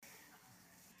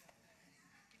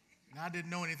And I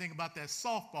didn't know anything about that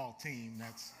softball team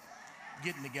that's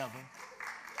getting together.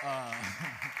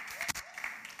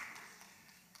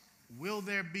 Will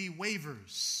there be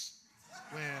waivers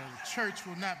where the church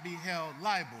will not be held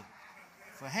liable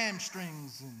for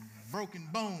hamstrings and broken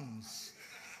bones?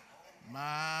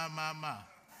 My.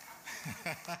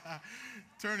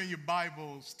 Turning your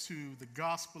Bibles to the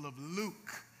Gospel of Luke,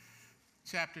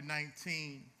 chapter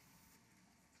 19.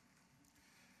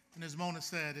 And as Mona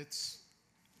said, it's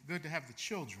good to have the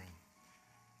children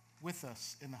with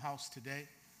us in the house today.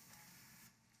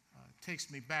 It takes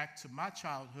me back to my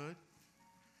childhood,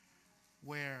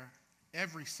 where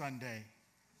every Sunday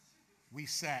we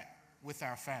sat with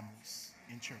our families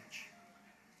in church.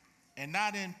 And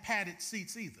not in padded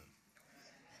seats either.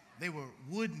 They were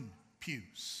wooden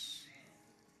pews.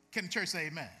 Can the church say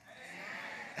amen?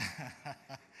 Amen.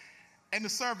 And the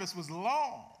service was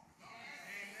long.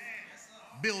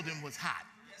 Building was hot.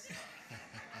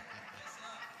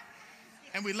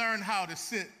 And we learned how to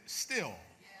sit still.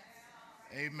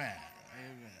 Amen.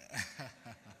 Amen.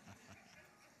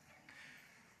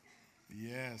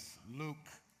 Yes, Luke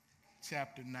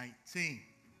chapter 19,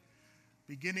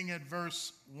 beginning at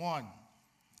verse 1.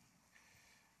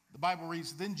 The Bible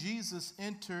reads, "Then Jesus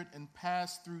entered and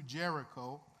passed through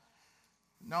Jericho.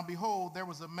 Now behold, there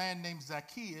was a man named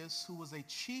Zacchaeus who was a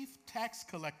chief tax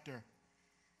collector,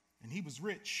 and he was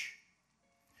rich.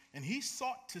 And he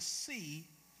sought to see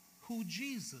who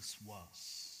Jesus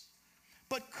was,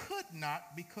 but could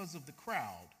not because of the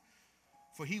crowd,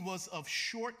 for he was of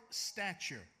short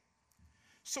stature.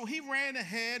 So he ran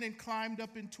ahead and climbed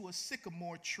up into a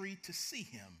sycamore tree to see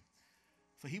him,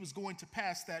 for he was going to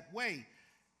pass that way.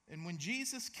 And when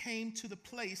Jesus came to the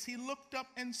place, he looked up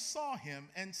and saw him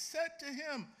and said to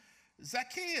him,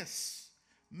 'Zacchaeus,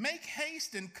 make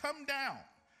haste and come down,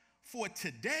 for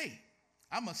today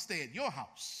I must stay at your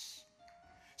house.'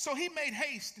 So he made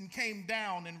haste and came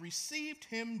down and received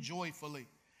him joyfully.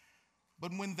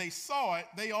 But when they saw it,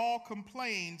 they all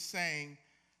complained, saying,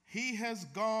 'He has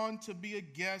gone to be a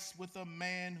guest with a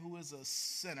man who is a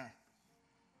sinner.'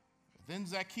 Then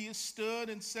Zacchaeus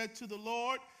stood and said to the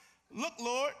Lord, 'Look,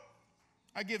 Lord,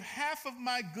 I give half of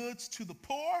my goods to the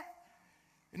poor,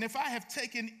 and if I have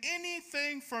taken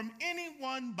anything from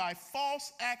anyone by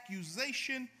false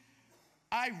accusation,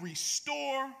 I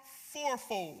restore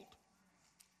fourfold.'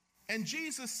 And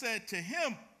Jesus said to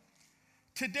him,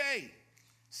 'Today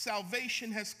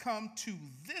salvation has come to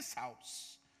this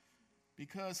house,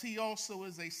 because he also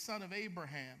is a son of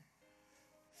Abraham.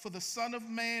 For the Son of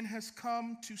Man has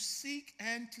come to seek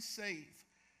and to save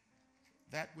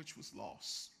that which was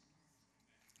lost.'"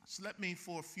 So let me,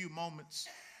 for a few moments,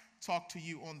 talk to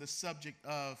you on the subject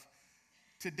of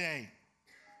today,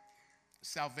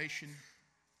 salvation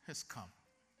has come.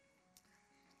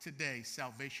 Today,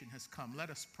 salvation has come. Let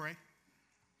us pray.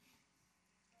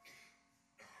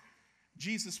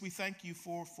 Jesus, we thank you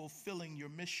for fulfilling your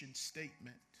mission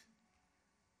statement.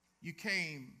 You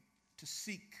came to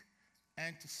seek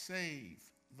and to save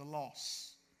the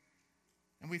lost.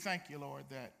 And we thank you, Lord,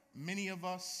 that many of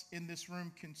us in this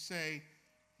room can say,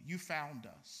 you found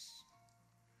us.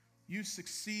 You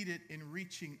succeeded in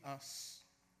reaching us.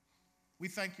 We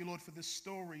thank you, Lord, for this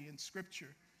story in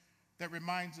Scripture that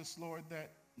reminds us, Lord,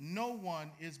 that no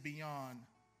one is beyond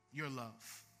your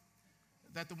love.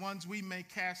 That the ones we may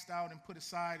cast out and put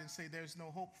aside and say there's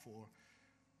no hope for,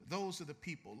 those are the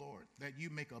people, Lord, that you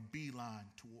make a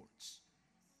beeline towards.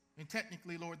 And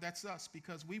technically, Lord, that's us,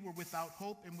 because we were without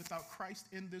hope and without Christ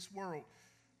in this world.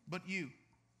 But you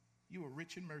were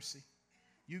rich in mercy.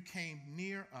 You came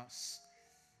near us,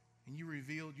 and you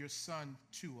revealed your Son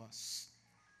to us.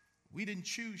 We didn't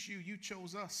choose you, you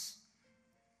chose us.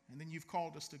 And then you've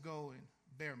called us to go and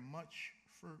bear much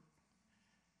fruit.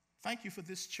 Thank you for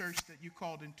this church that you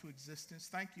called into existence.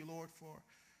 Thank you, Lord, for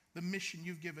the mission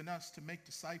you've given us to make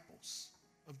disciples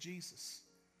of Jesus.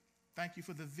 Thank you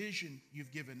for the vision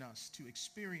you've given us to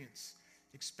experience,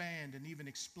 expand, and even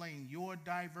explain your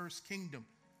diverse kingdom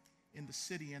in the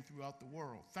city and throughout the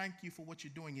world. Thank you for what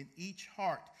you're doing in each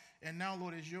heart. And now,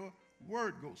 Lord, as your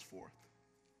word goes forth,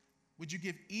 would you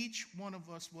give each one of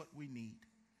us what we need?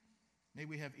 May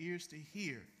we have ears to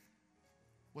hear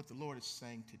what the Lord is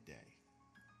saying today.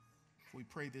 For we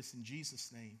pray this in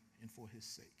Jesus' name and for his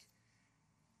sake.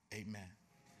 Amen.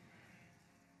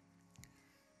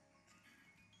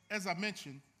 As I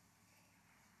mentioned,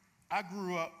 I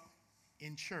grew up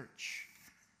in church,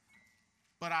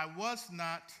 but I was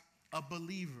not a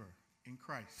believer in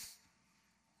Christ.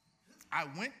 I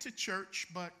went to church,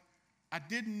 but I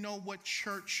didn't know what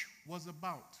church was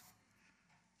about.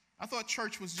 I thought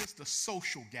church was just a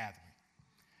social gathering.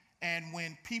 And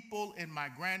when people in my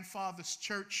grandfather's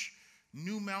church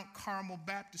New Mount Carmel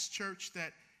Baptist Church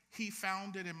that he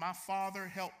founded and my father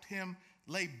helped him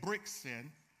lay bricks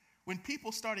in, when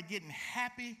people started getting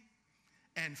happy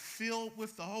and filled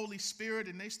with the Holy Spirit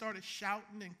and they started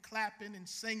shouting and clapping and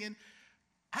singing,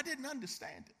 I didn't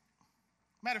understand it.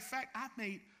 Matter of fact, I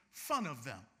made fun of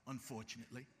them,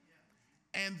 unfortunately.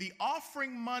 And the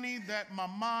offering money that my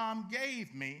mom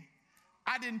gave me,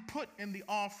 I didn't put in the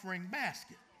offering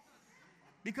basket.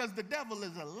 Because the devil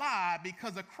is a lie,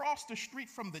 because across the street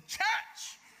from the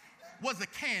church was a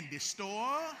candy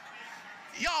store.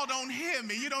 Y'all don't hear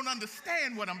me. You don't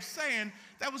understand what I'm saying.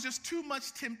 That was just too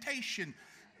much temptation.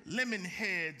 Lemon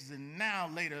heads and now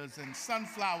laters and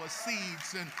sunflower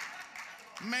seeds. And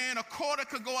man, a quarter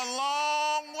could go a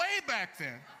long way back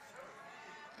then.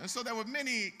 And so there were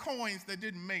many coins that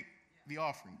didn't make the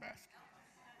offering basket.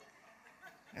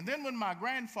 And then when my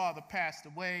grandfather passed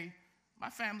away, my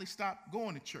family stopped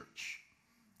going to church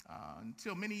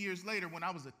until many years later when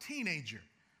I was a teenager.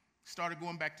 Started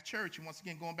going back to church, and once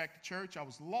again, going back to church, I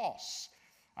was lost.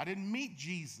 I didn't meet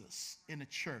Jesus in a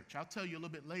church. I'll tell you a little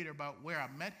bit later about where I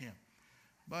met him.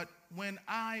 But when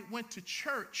I went to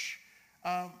church,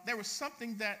 there was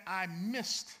something that I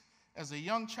missed as a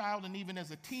young child and even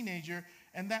as a teenager,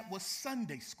 and that was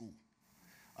Sunday school.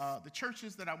 The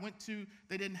churches that I went to,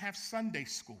 they didn't have Sunday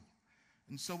school.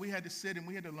 And so we had to sit and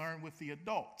we had to learn with the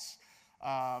adults.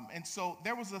 And so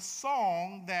there was a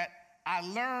song that I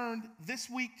learned this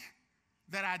week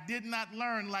that I did not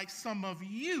learn like some of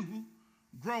you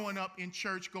growing up in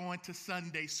church going to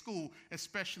Sunday school,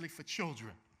 especially for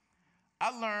children.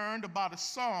 I learned about a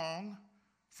song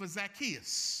for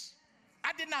Zacchaeus.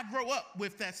 I did not grow up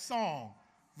with that song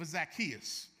for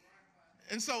Zacchaeus.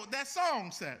 And so that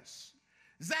song says,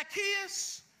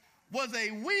 Zacchaeus was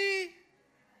a wee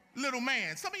little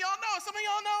man. Some of y'all know it. Some of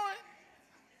y'all know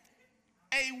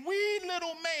it. A wee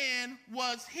little man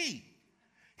was he.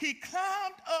 He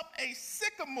climbed up a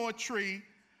sycamore tree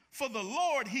for the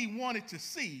Lord he wanted to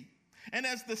see. And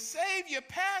as the Savior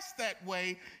passed that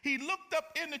way, he looked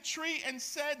up in the tree and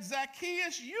said,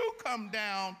 Zacchaeus, you come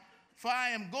down, for I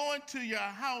am going to your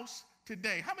house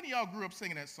today. How many of y'all grew up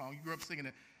singing that song? You grew up singing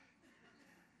it.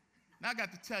 Now I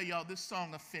got to tell y'all, this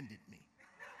song offended me.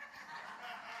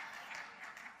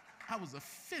 I was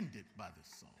offended by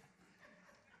this song.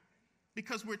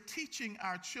 Because we're teaching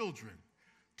our children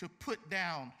to put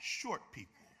down short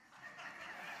people.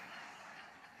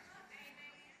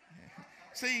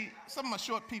 See, some of my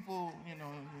short people, you know,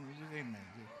 amen.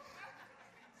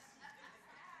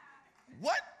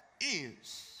 What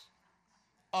is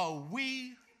a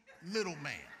wee little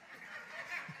man?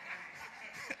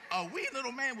 A wee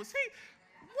little man was he?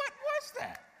 What was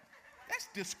that? That's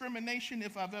discrimination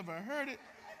if I've ever heard it.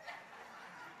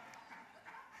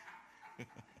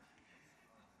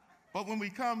 But when we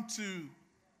come to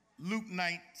Luke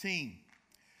 19,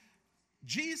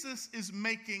 Jesus is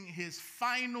making his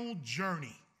final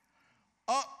journey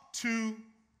up to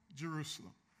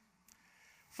Jerusalem.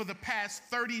 For the past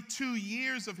 32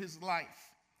 years of his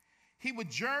life, he would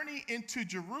journey into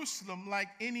Jerusalem like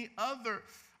any other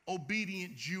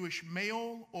obedient Jewish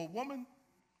male or woman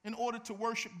in order to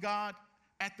worship God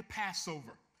at the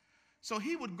Passover. So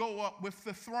he would go up with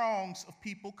the throngs of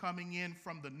people coming in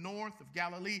from the north of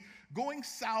Galilee, going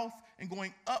south and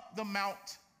going up the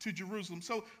mount to Jerusalem.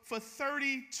 So for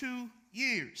 32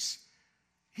 years,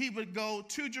 he would go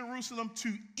to Jerusalem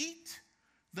to eat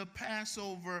the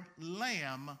Passover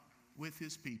lamb with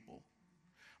his people.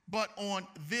 But on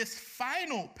this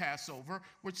final Passover,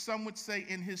 which some would say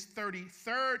in his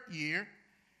 33rd year,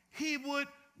 he would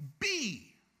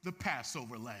be the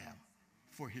Passover lamb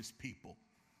for his people.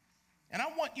 And I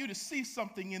want you to see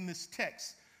something in this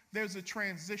text. There's a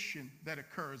transition that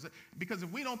occurs. Because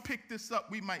if we don't pick this up,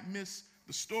 we might miss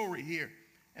the story here.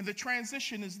 And the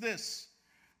transition is this.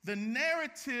 The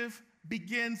narrative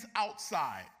begins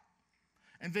outside,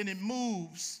 and then it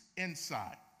moves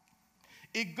inside.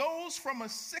 It goes from a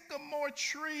sycamore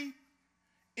tree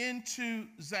into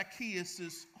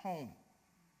Zacchaeus' home.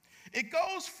 It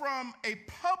goes from a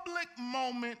public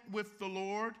moment with the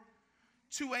Lord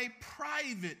to a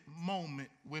private moment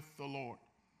with the Lord.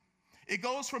 It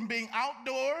goes from being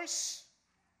outdoors,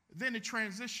 then it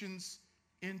transitions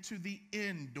into the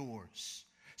indoors.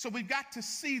 So we've got to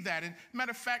see that. And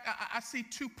matter of fact, I see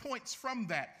 2 points from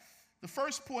that. The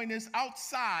first point is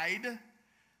outside,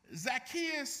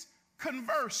 Zacchaeus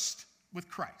conversed with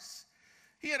Christ.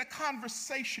 He had a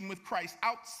conversation with Christ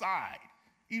outside,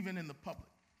 even in the public.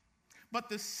 But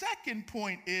the second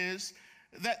point is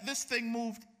that this thing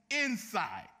moved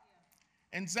inside.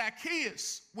 And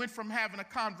Zacchaeus went from having a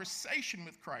conversation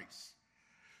with Christ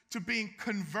to being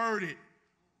converted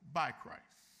by Christ.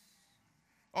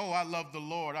 Oh, I love the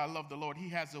Lord. I love the Lord. He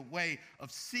has a way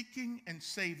of seeking and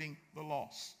saving the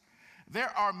lost.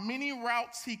 There are many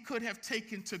routes he could have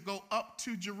taken to go up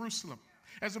to Jerusalem.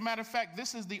 As a matter of fact,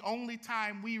 this is the only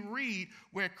time we read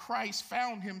where Christ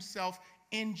found himself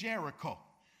in Jericho.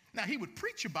 Now, he would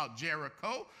preach about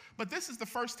Jericho, but this is the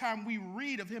first time we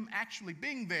read of him actually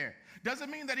being there.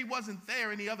 Doesn't mean that he wasn't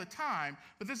there any other time,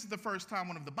 but this is the first time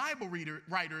one of the Bible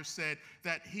writers said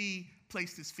that he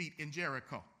placed his feet in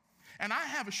Jericho. And I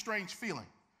have a strange feeling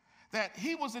that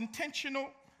he was intentional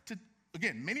to,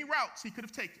 again, many routes he could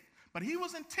have taken, but he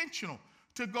was intentional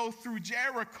to go through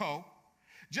Jericho,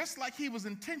 just like he was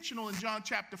intentional in John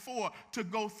chapter 4 to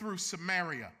go through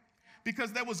Samaria.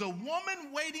 Because there was a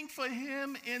woman waiting for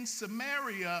him in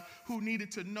Samaria who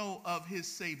needed to know of his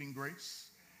saving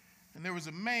grace. And there was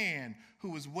a man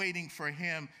who was waiting for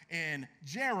him in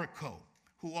Jericho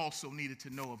who also needed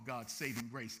to know of God's saving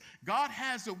grace. God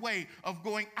has a way of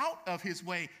going out of his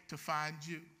way to find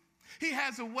you. He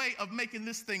has a way of making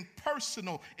this thing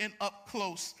personal and up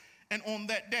close. And on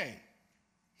that day,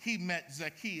 he met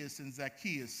Zacchaeus and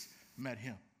Zacchaeus met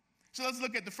him. So let's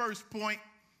look at the first point.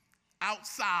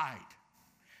 Outside,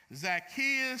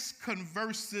 Zacchaeus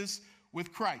converses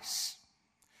with Christ.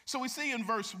 So we see in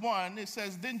verse 1, it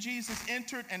says, then Jesus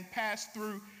entered and passed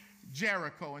through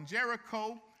Jericho. And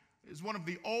Jericho is one of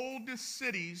the oldest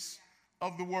cities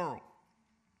of the world.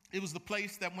 It was the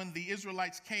place that when the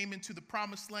Israelites came into the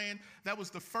promised land, that was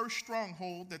the first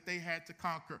stronghold that they had to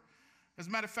conquer. As a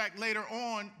matter of fact, later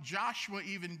on, Joshua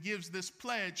even gives this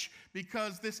pledge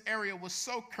because this area was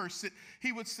so cursed.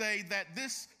 He would say that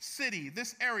this city,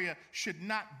 this area should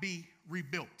not be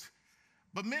rebuilt.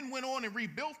 But men went on and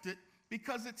rebuilt it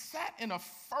because it sat in a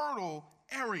fertile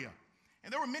area.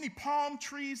 And there were many palm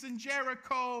trees in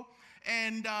Jericho,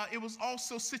 and it was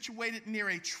also situated near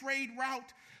a trade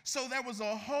route. So there was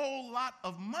a whole lot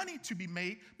of money to be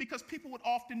made because people would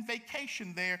often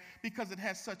vacation there because it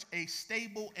has such a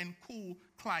stable and cool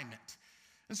climate.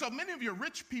 And so many of your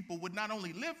rich people would not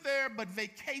only live there, but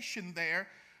vacation there,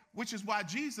 which is why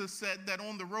Jesus said that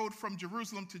on the road from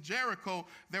Jerusalem to Jericho,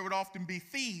 there would often be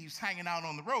thieves hanging out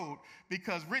on the road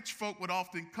because rich folk would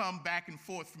often come back and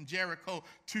forth from Jericho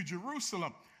to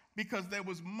Jerusalem because there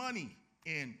was money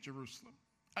in Jerusalem.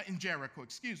 In Jericho,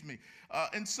 excuse me.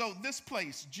 And so this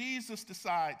place, Jesus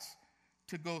decides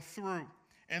to go through.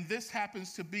 And this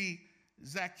happens to be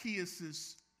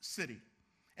Zacchaeus' city.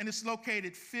 And it's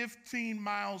located 15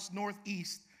 miles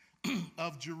northeast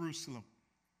of Jerusalem.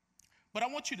 But I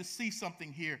want you to see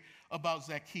something here about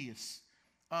Zacchaeus.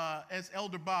 As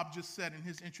Elder Bob just said in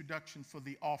his introduction for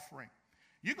the offering,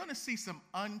 you're going to see some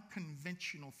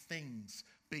unconventional things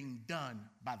being done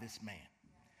by this man.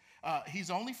 He's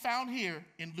only found here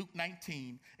in Luke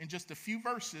 19. In just a few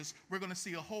verses, we're going to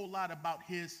see a whole lot about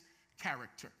his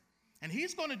character. And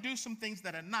he's going to do some things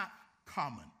that are not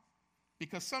common.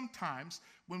 Because sometimes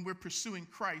when we're pursuing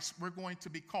Christ, we're going to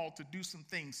be called to do some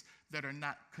things that are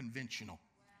not conventional.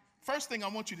 First thing I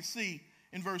want you to see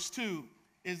in verse 2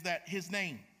 is that his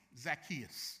name,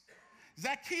 Zacchaeus.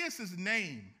 Zacchaeus'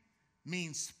 name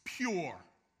means pure.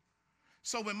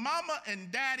 So when mama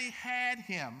and daddy had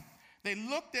him, they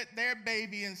looked at their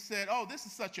baby and said, oh, this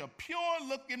is such a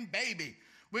pure-looking baby.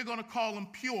 We're going to call him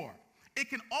pure. It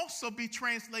can also be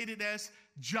translated as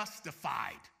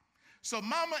justified. So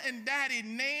mama and daddy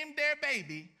named their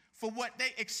baby for what they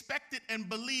expected and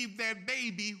believed their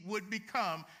baby would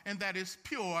become, and that is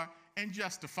pure and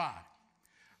justified.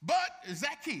 But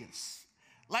Zacchaeus,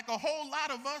 like a whole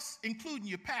lot of us, including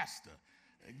your pastor,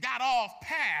 got off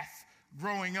path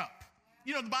growing up.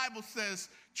 You know, the Bible says,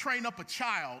 train up a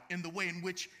child in the way in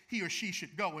which he or she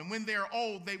should go. And when they're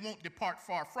old, they won't depart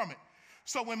far from it.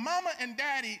 So when mama and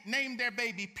daddy named their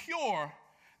baby pure,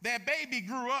 their baby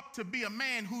grew up to be a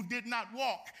man who did not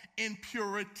walk in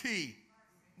purity.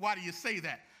 Why do you say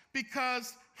that?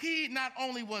 Because he not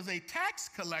only was a tax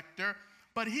collector,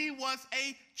 but he was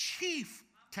a chief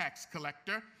tax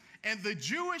collector. And the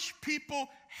Jewish people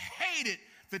hated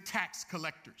the tax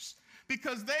collectors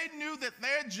because they knew that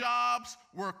their jobs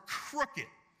were crooked.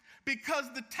 Because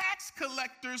the tax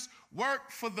collectors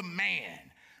worked for the man.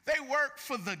 They worked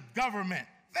for the government.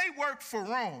 They worked for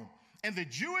Rome. And the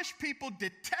Jewish people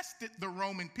detested the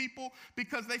Roman people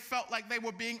because they felt like they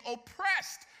were being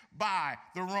oppressed by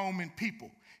the Roman people.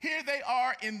 Here they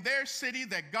are in their city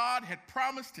that God had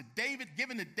promised to David,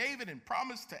 given to David and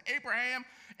promised to Abraham,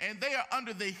 and they are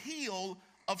under the heel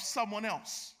of someone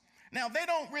else. Now, they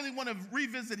don't really want to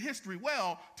revisit history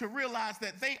well to realize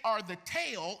that they are the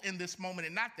tail in this moment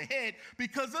and not the head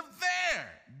because of their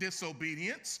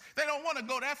disobedience. They don't want to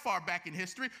go that far back in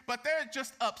history, but they're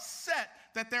just upset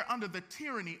that they're under the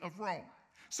tyranny of Rome.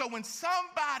 So when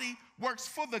somebody works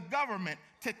for the government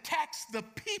to tax the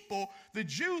people, the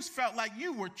Jews felt like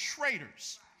you were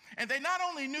traitors. And they not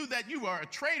only knew that you were a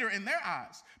traitor in their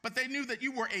eyes, but they knew that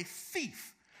you were a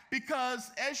thief.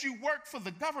 Because as you work for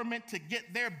the government to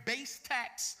get their base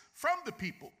tax from the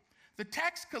people, the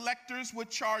tax collectors would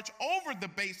charge over the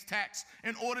base tax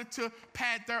in order to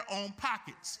pad their own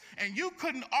pockets. And you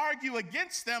couldn't argue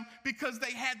against them because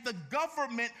they had the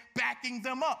government backing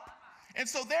them up. And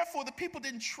so therefore the people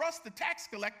didn't trust the tax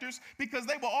collectors because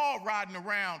they were all riding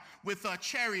around with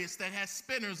chariots that had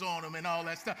spinners on them and all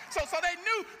that stuff. So they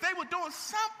knew they were doing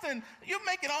something. You're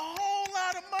making a whole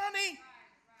lot of money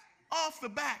off the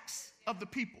backs of the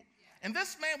people. And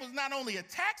this man was not only a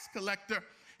tax collector,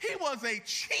 he was a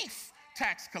chief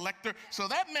tax collector. So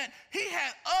that meant he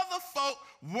had other folk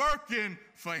working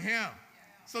for him.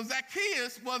 So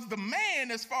Zacchaeus was the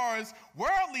man as far as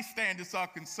worldly standards are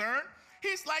concerned.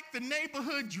 He's like the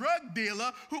neighborhood drug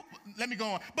dealer who, let me go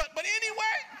on. But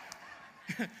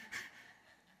anyway,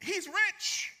 he's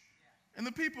rich. And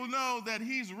the people know that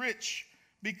he's rich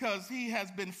because he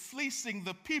has been fleecing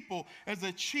the people as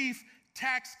a chief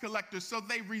tax collector. So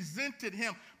they resented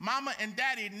him. Mama and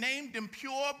daddy named him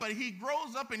pure, but he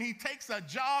grows up and he takes a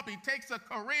job, he takes a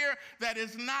career that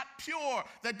is not pure,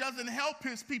 that doesn't help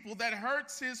his people, that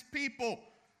hurts his people.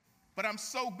 But I'm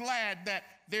so glad that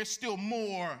there's still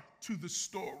more to the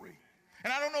story.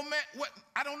 And I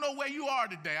don't know where you are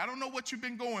today. I don't know what you've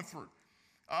been going through.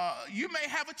 You may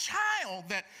have a child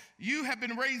that you have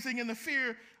been raising in the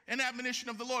fear and admonition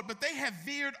of the Lord, but they have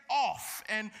veered off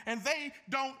and they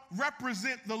don't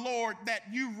represent the Lord that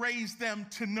you raised them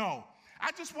to know.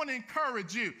 I just want to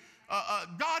encourage you.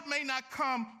 God may not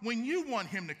come when you want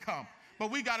him to come, but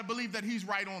we got to believe that he's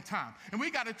right on time. And we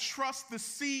got to trust the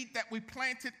seed that we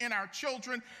planted in our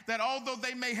children, that although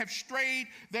they may have strayed,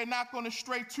 they're not going to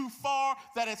stray too far,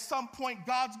 that at some point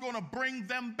God's going to bring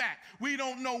them back. We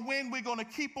don't know when. We're going to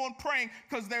keep on praying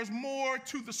because there's more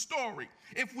to the story.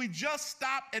 If we just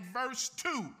stop at verse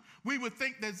 2, we would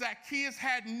think that Zacchaeus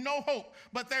had no hope,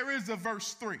 but there is a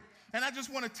verse 3. And I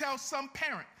just want to tell some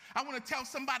parent, I want to tell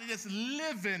somebody that's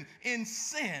living in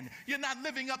sin, you're not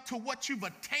living up to what you've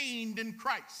attained in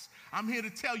Christ. I'm here to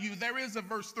tell you there is a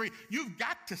verse 3. You've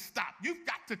got to stop. You've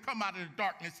got to come out of the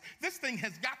darkness. This thing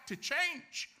has got to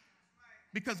change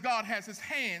because God has his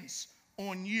hands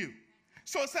on you.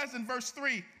 So it says in verse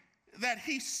 3 that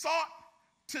he sought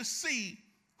to see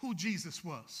who Jesus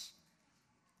was.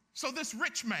 So this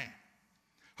rich man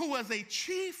who was a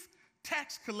chief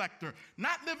tax collector,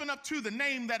 not living up to the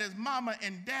name that his mama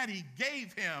and daddy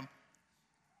gave him,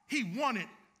 he wanted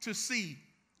to see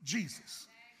Jesus.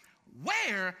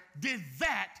 Where did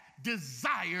that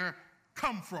desire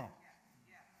come from?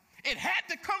 It had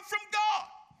to come from God,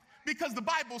 because the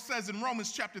Bible says in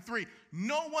Romans chapter 3,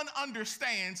 no one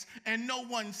understands and no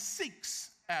one seeks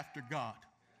after God.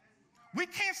 We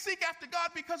can't seek after God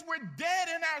because we're dead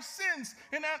in our sins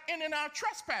and in our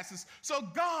trespasses. So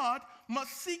God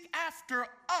must seek after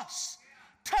us,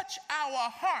 touch our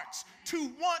hearts to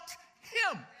want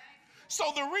him. So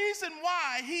the reason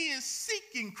why he is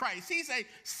seeking Christ, he's a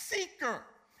seeker,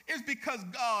 is because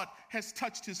God has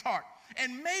touched his heart.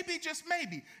 And maybe, just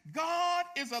maybe, God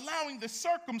is allowing the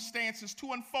circumstances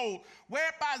to unfold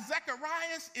whereby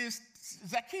Zacchaeus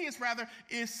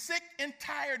is sick and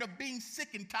tired of being sick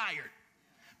and tired.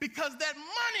 Because that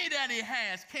money that he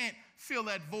has can't fill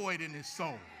that void in his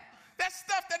soul. That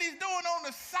stuff that he's doing on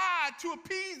the side to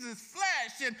appease his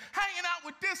flesh and hanging out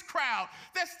with this crowd,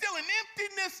 there's still an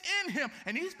emptiness in him.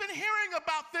 And he's been hearing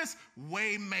about this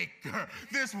way maker,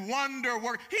 this wonder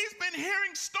worker. He's been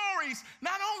hearing stories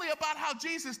not only about how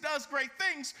Jesus does great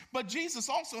things, but Jesus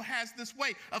also has this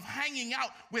way of hanging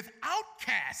out with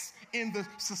outcasts in the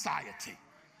society.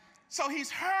 So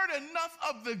he's heard enough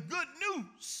of the good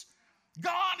news.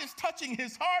 God is touching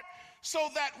his heart so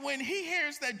that when he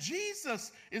hears that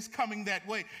Jesus is coming that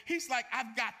way, he's like,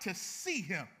 I've got to see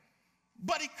him.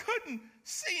 But he couldn't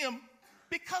see him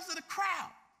because of the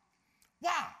crowd.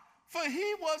 Why? For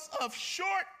he was of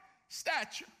short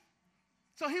stature.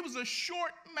 So he was a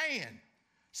short man.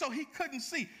 So he couldn't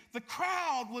see. The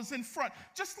crowd was in front,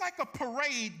 just like a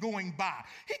parade going by.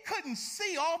 He couldn't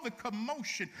see all the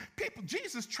commotion.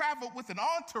 Jesus traveled with an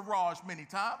entourage many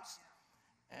times.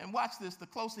 And watch this, the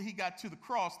closer he got to the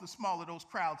cross, the smaller those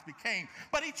crowds became.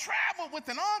 But he traveled with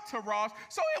an entourage,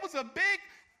 so it was a big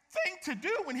thing to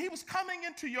do when he was coming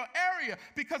into your area,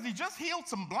 because he just healed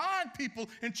some blind people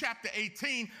in chapter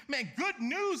 18. Man, good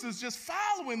news is just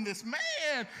following this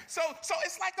man. So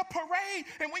it's like a parade,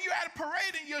 and when you're at a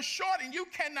parade and you're short and you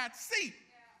cannot see,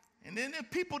 And then if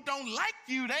people don't like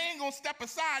you, they ain't going to step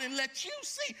aside and let you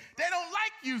see. They don't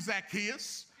like you,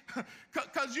 Zacchaeus,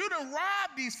 because you done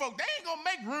robbed these folk. They ain't going to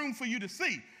make room for you to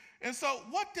see. And so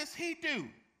what does he do?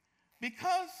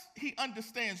 Because he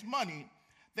understands money,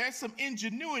 there's some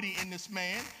ingenuity in this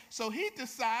man. So he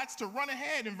decides to run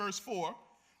ahead in verse 4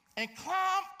 and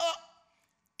climb up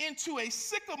into a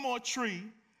sycamore tree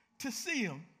to see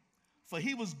him, for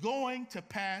he was going to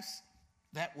pass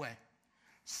that way.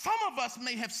 Some of us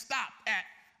may have stopped at,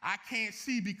 I can't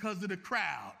see because of the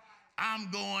crowd.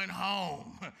 I'm going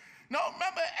home. No,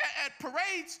 remember at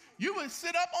parades, you would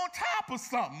sit up on top of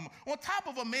something, on top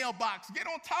of a mailbox, get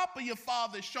on top of your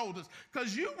father's shoulders,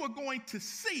 because you were going to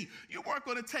see. You weren't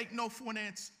going to take no for an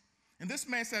answer. And this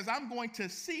man says, I'm going to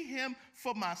see him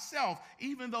for myself,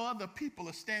 even though other people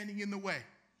are standing in the way.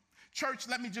 Church,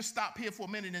 let me just stop here for a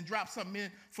minute and drop something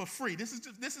in for free. This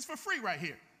is for free right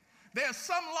here. There are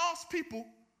some lost people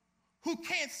who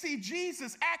can't see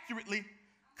Jesus accurately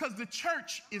because the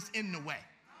church is in the way.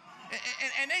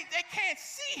 And they can't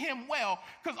see him well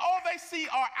because all they see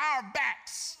are our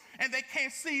backs. And they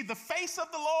can't see the face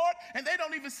of the Lord, and they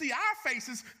don't even see our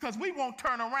faces because we won't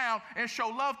turn around and show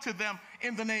love to them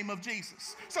in the name of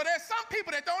Jesus. So there's some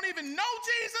people that don't even know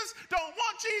Jesus, don't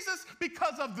want Jesus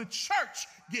because of the church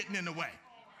getting in the way.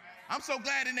 I'm so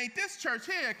glad it ain't this church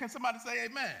here. Can somebody say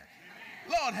amen?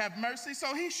 Amen. Lord have mercy.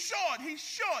 So he's short,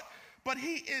 but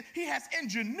he has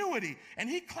ingenuity, and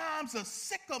he climbs a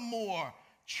sycamore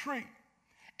tree.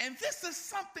 And this is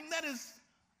something that is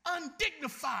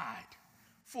undignified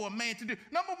for a man to do.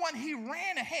 Number one, he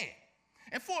ran ahead.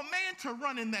 And for a man to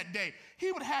run in that day,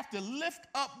 he would have to lift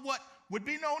up what would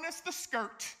be known as the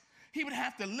skirt. He would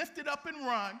have to lift it up and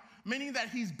run, meaning that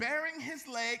he's bearing his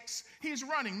legs, he's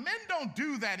running. Men don't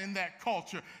do that in that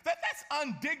culture. That's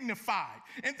undignified.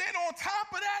 And then on top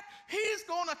of that, he's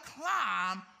going to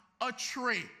climb a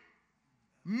tree.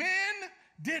 Men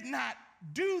did not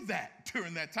do that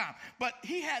during that time. But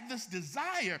he had this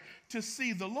desire to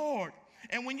see the Lord.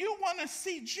 And when you want to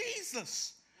see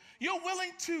Jesus, you're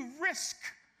willing to risk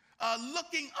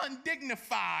looking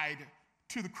undignified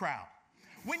to the crowd.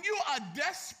 When you are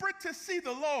desperate to see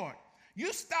the Lord,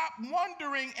 you stop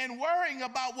wondering and worrying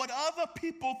about what other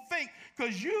people think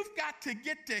because you've got to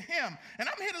get to him. And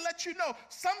I'm here to let you know,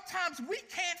 sometimes we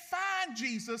can't find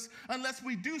Jesus unless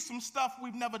we do some stuff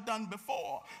we've never done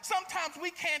before. Sometimes we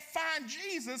can't find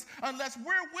Jesus unless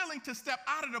we're willing to step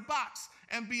out of the box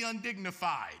and be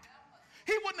undignified.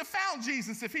 He wouldn't have found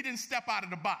Jesus if he didn't step out of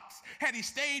the box, had he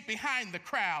stayed behind the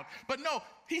crowd. But no,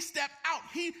 he stepped out.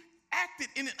 He acted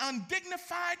in an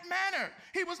undignified manner.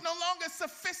 He was no longer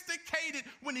sophisticated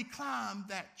when he climbed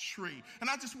that tree.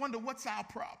 And I just wonder, what's our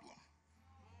problem?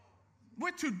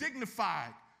 We're too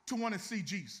dignified to want to see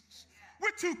Jesus.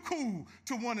 We're too cool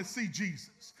to want to see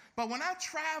Jesus. But when I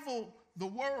travel the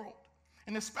world,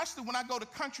 and especially when I go to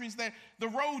countries that the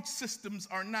road systems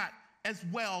are not as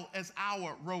well as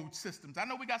our road systems. I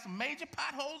know we got some major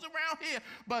potholes around here,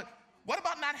 but what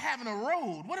about not having a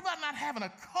road? What about not having a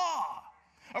car?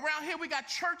 Around here, we got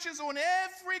churches on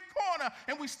every corner,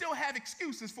 and we still have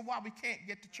excuses for why we can't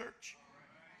get to church.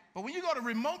 But when you go to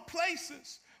remote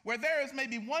places where there is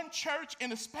maybe one church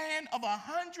in a span of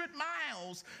 100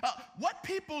 miles, what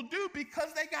people do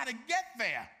because they got to get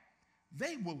there,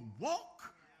 they will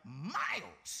walk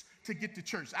miles to get to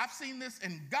church. I've seen this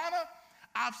in Ghana.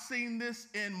 I've seen this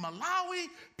in Malawi.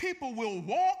 People will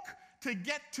walk to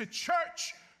get to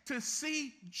church to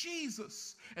see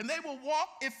Jesus. And they will walk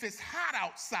if it's hot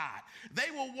outside.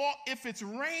 They will walk if it's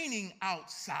raining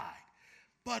outside.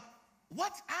 But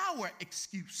what's our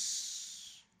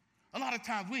excuse? A lot of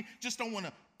times we just don't want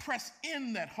to press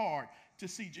in that hard to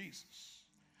see Jesus.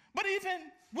 But even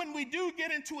when we do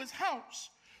get into his house,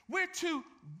 we're too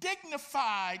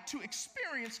dignified to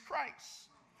experience Christ.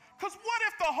 Because what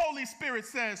if the Holy Spirit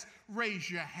says, raise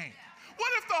your hand? What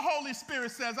if the Holy Spirit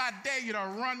says, I dare you to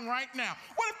run right now?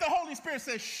 What if the Holy Spirit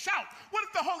says, shout? What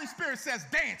if the Holy Spirit says,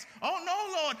 dance? Oh,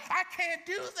 no, Lord, I can't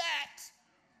do that.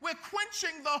 We're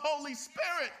quenching the Holy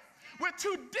Spirit. We're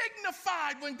too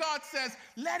dignified when God says,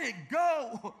 let it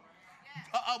go.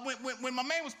 When my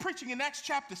man was preaching in Acts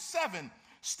chapter 7,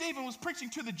 Stephen was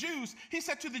preaching to the Jews. He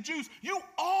said to the Jews, you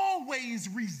always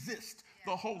resist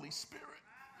the Holy Spirit.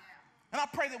 And I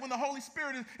pray that when the Holy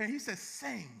Spirit is, and he says,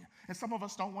 sing. And some of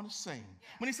us don't want to sing.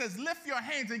 When he says, lift your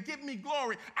hands and give me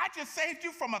glory. I just saved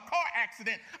you from a car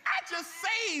accident. I just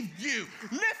saved you.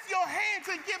 Lift your hands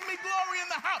and give me glory in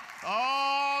the house.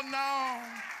 Oh, no.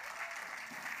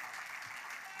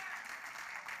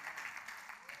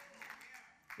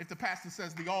 If the pastor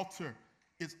says the altar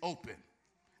is open,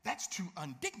 that's too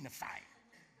undignified.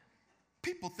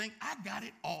 People think I got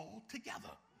it all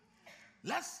together.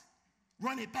 let's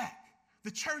run it back.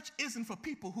 The church isn't for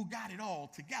people who got it all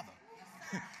together.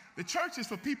 The church is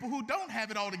for people who don't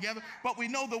have it all together, but we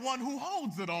know the one who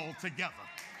holds it all together.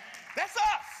 That's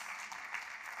us.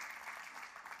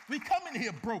 We come in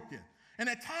here broken. And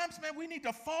at times, man, we need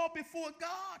to fall before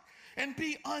God and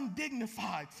be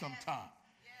undignified sometimes.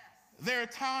 There are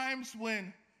times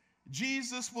when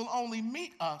Jesus will only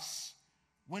meet us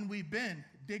when we've been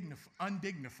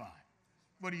undignified.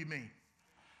 What do you mean?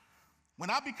 When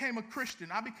I became a Christian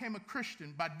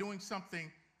by doing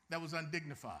something that was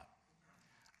undignified.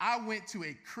 I went to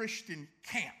a Christian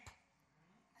camp.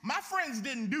 My friends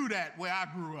didn't do that where I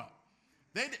grew up.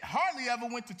 They hardly ever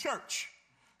went to church.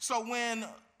 So when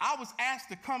I was asked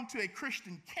to come to a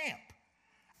Christian camp,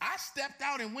 I stepped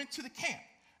out and went to the camp.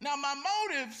 Now, my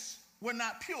motives were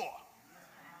not pure.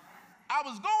 I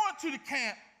was going to the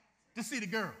camp to see the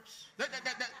girls.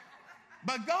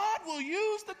 But God will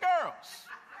use the girls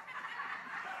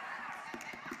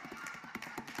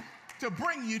to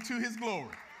bring you to his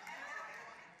glory.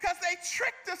 Because they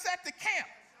tricked us at the camp.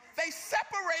 They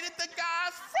separated the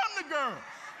guys from the girls.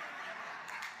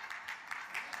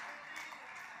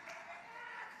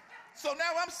 So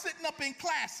now I'm sitting up in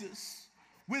classes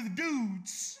with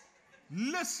dudes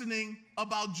listening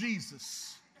about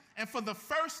Jesus. And for the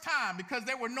first time, because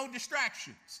there were no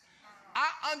distractions, I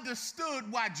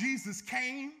understood why Jesus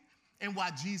came and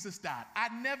why Jesus died. I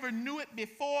never knew it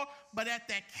before, but at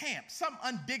that camp, some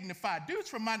undignified dudes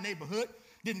from my neighborhood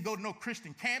didn't go to no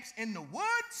Christian camps in the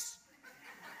woods.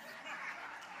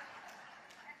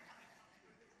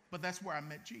 But that's where I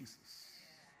met Jesus,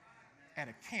 at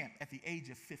a camp at the age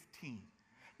of 15.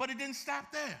 But it didn't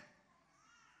stop there.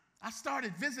 I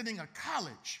started visiting a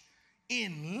college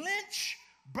in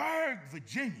Lynchburg,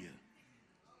 Virginia.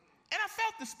 And I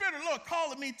felt the Spirit of the Lord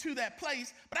calling me to that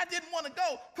place, but I didn't want to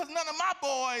go because none of my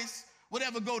boys would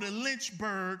ever go to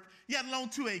Lynchburg, yet alone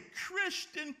to a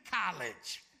Christian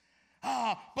college.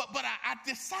 But I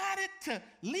decided to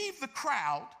leave the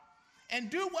crowd and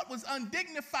do what was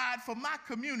undignified for my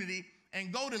community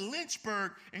and go to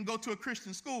Lynchburg and go to a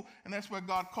Christian school. And that's where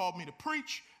God called me to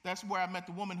preach. That's where I met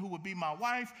the woman who would be my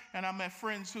wife. And I met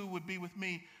friends who would be with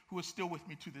me, who are still with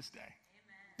me to this day. Amen.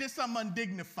 Did something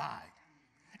undignified.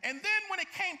 And then when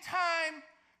it came time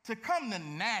to come to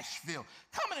Nashville,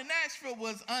 coming to Nashville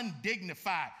was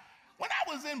undignified. When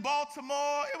I was in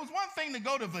Baltimore, it was one thing to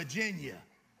go to Virginia.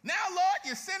 Now, Lord,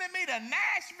 you're sending me to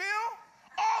Nashville?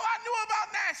 All I knew about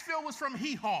Nashville was from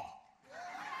Hee Haw.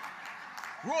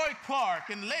 Roy Clark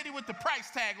and the lady with the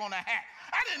price tag on her hat.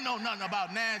 I didn't know nothing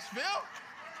about Nashville.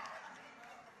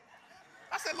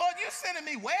 I said, Lord, you sending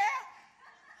me where?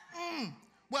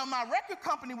 Well, my record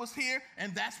company was here,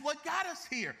 and that's what got us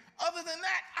here. Other than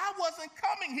that, I wasn't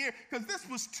coming here because this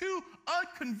was too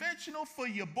unconventional for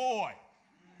your boy.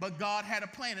 But God had a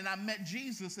plan, and I met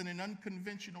Jesus in an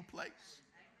unconventional place.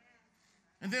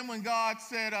 And then when God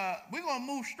said, we're going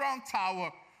to move Strong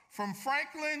Tower from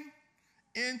Franklin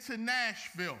into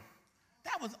Nashville,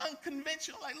 that was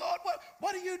unconventional. Like, Lord,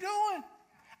 what are you doing?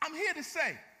 I'm here to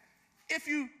say, if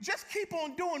you just keep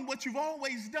on doing what you've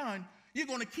always done, you're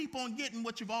going to keep on getting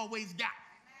what you've always got.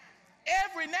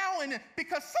 Every now and then,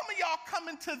 because some of y'all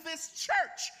coming to this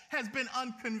church has been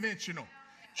unconventional.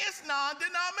 It's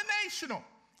non-denominational.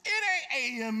 It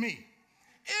ain't AME.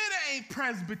 It ain't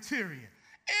Presbyterian.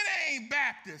 It ain't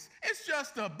Baptist. It's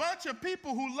just a bunch of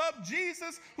people who love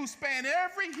Jesus, who span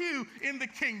every hue in the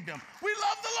kingdom. We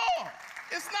love the Lord.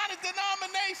 It's not a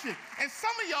denomination. And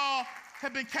some of y'all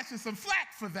have been catching some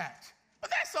flack for that. But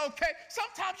that's okay.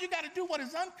 Sometimes you got to do what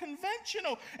is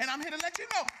unconventional. And I'm here to let you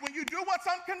know, when you do what's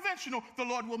unconventional, the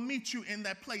Lord will meet you in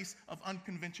that place of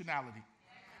unconventionality.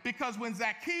 Because when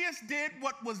Zacchaeus did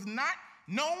what was not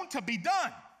known to be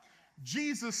done,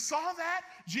 Jesus saw that,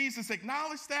 Jesus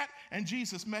acknowledged that, and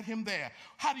Jesus met him there.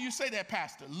 How do you say that,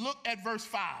 Pastor? Look at verse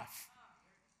 5.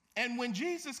 And when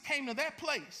Jesus came to that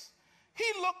place, he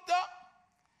looked up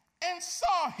and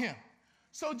saw him.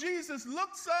 So Jesus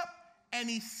looks up and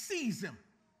he sees him.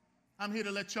 I'm here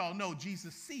to let y'all know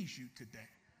Jesus sees you today.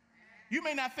 You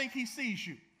may not think he sees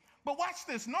you, but watch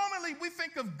this. Normally we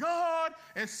think of God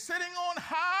as sitting on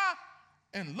high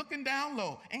and looking down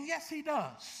low. And yes, he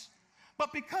does.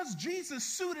 But because Jesus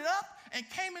suited up and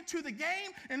came into the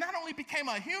game and not only became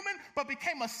a human, but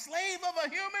became a slave of a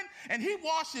human, and he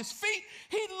washed his feet,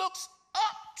 he looks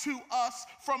up to us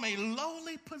from a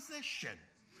lowly position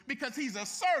because he's a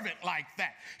servant like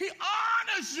that. He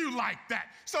honors you like that.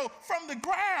 So from the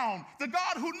ground, the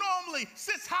God who normally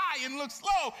sits high and looks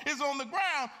low is on the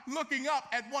ground looking up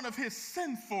at one of his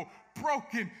sinful,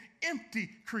 broken,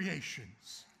 empty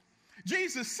creations.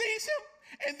 Jesus sees him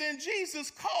And then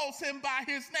Jesus calls him by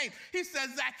his name. He says,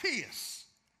 Zacchaeus.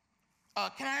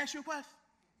 Can I ask you a question?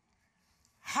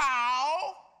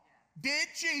 How did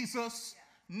Jesus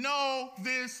know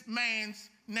this man's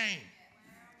name?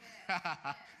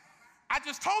 I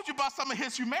just told you about some of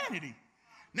his humanity.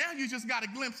 Now you just got a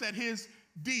glimpse at his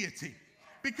deity.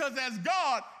 Because as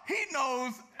God, he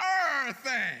knows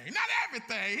everything. Not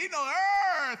everything. He knows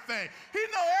everything. He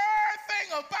knows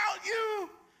everything about you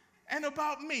and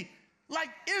about me. Like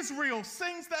Israel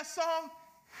sings that song,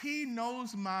 he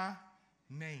knows my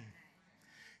name.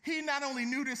 He not only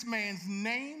knew this man's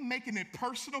name, making it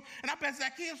personal, and I bet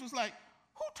Zacchaeus was like,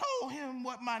 who told him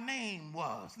what my name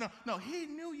was? No, he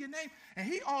knew your name, and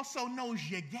he also knows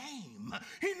your game.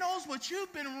 He knows what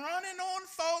you've been running on,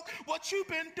 folk, what you've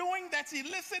been doing that's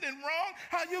illicit and wrong,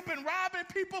 how you've been robbing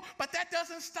people, but that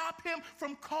doesn't stop him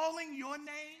from calling your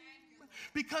name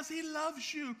because he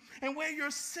loves you. And where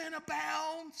your sin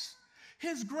abounds,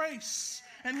 his grace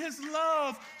and his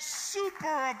love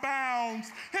superabounds.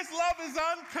 His love is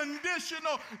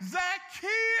unconditional.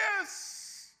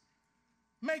 Zacchaeus,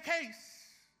 make haste.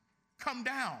 Come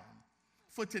down,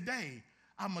 for today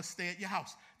I must stay at your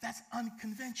house. That's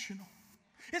unconventional.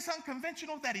 It's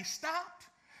unconventional that he stopped,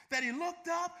 that he looked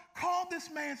up, called this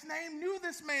man's name, knew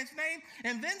this man's name,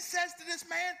 and then says to this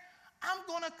man, I'm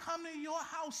going to come to your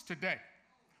house today.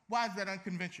 Why is that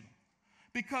unconventional?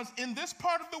 Because in this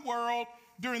part of the world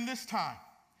during this time,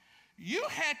 you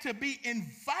had to be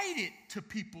invited to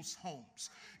people's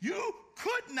homes. You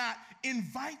could not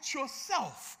invite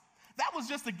yourself. That was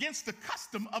just against the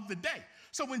custom of the day.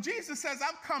 So when Jesus says,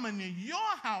 I'm coming to your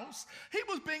house, he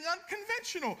was being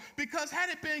unconventional, because had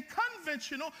it been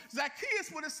conventional,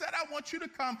 Zacchaeus would have said, I want you to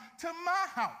come to my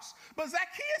house. But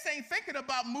Zacchaeus ain't thinking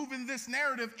about moving this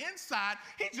narrative inside.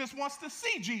 He just wants to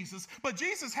see Jesus. But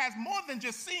Jesus has more than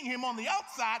just seeing him on the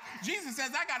outside. Jesus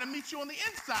says, I got to meet you on the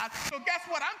inside. So guess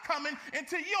what? I'm coming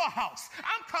into your house.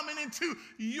 I'm coming into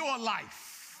your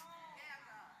life.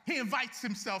 He invites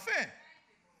himself in.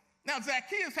 Now,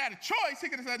 Zacchaeus had a choice. He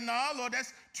could have said, no, Lord,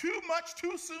 that's too much,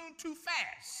 too soon, too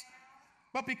fast.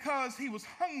 But because he was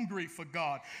hungry for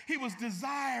God, he was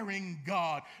desiring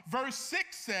God. Verse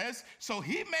 6 says, so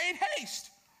he made haste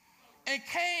and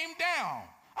came down.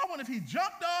 I wonder if he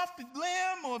jumped off the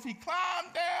limb or if he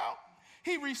climbed down.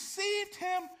 He received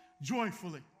him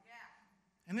joyfully.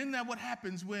 Yeah. And isn't that what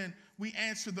happens when we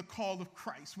answer the call of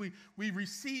Christ? We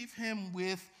receive him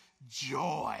with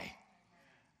joy.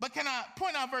 But can I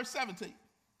point out verse 17?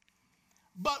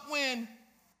 But when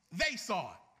they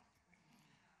saw it,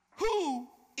 who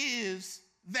is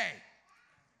they?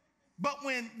 But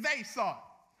when they saw it,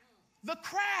 the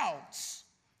crowds,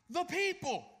 the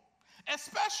people,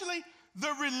 especially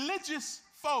the religious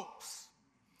folks,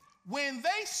 when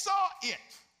they saw it,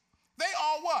 they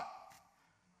all what?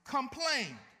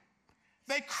 Complained.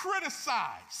 They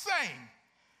criticized, saying,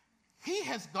 he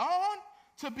has gone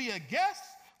to be a guest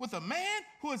with a man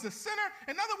who is a sinner.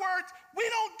 In other words, we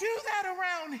don't do that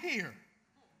around here.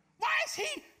 Why is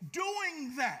he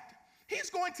doing that? He's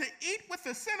going to eat with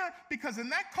a sinner because in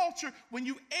that culture, when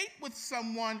you ate with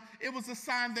someone, it was a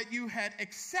sign that you had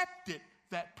accepted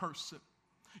that person.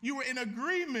 You were in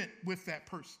agreement with that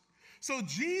person. So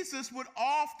Jesus would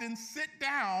often sit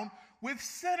down with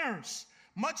sinners,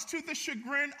 much to the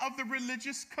chagrin of the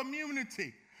religious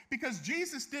community, because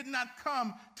Jesus did not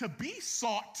come to be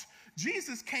sought.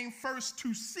 Jesus came first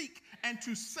to seek and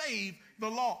to save the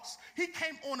lost. He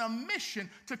came on a mission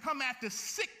to come after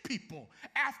sick people,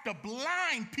 after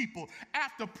blind people,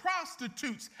 after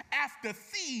prostitutes, after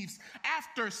thieves,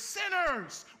 after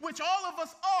sinners, which all of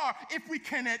us are if we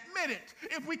can admit it.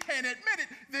 If we can't admit it,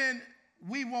 then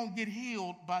we won't get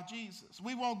healed by Jesus.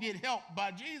 We won't get help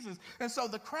by Jesus. And so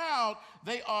the crowd,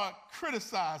 they are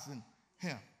criticizing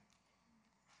him.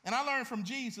 And I learned from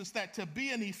Jesus that to be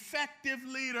an effective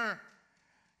leader,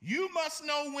 you must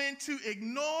know when to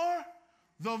ignore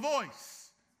the voice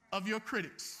of your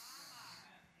critics.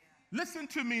 Listen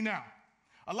to me now.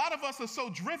 A lot of us are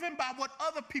so driven by what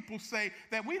other people say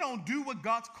that we don't do what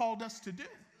God's called us to do.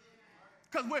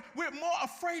 Because we're more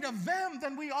afraid of them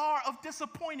than we are of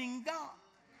disappointing God.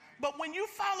 But when you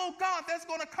follow God, there's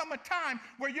going to come a time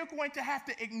where you're going to have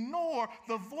to ignore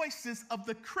the voices of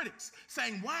the critics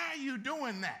saying, why are you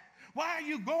doing that? Why are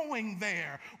you going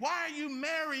there? Why are you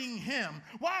marrying him?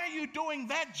 Why are you doing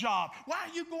that job? Why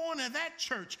are you going to that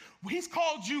church? He's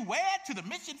called you where? To the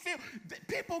mission field?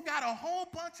 People got a whole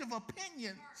bunch of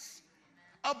opinions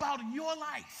about your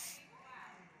life.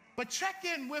 But check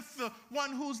in with the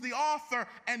one who's the author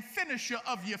and finisher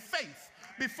of your faith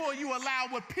before you allow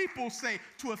what people say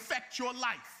to affect your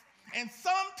life. And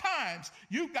sometimes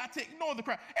you've got to ignore the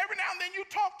crowd. Every now and then you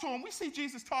talk to them. We see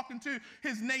Jesus talking to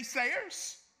his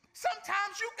naysayers.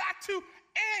 Sometimes you got to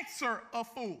answer a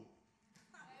fool.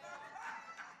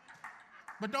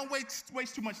 But don't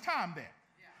waste too much time there.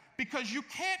 Because you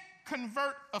can't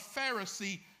convert a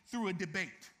Pharisee through a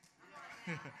debate.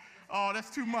 Oh, that's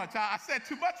too much. I said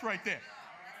too much right there.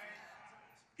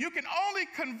 You can only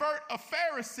convert a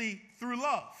Pharisee through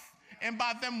love and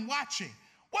by them watching.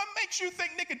 What makes you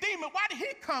think Nicodemus, why did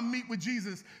he come meet with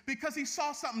Jesus? Because he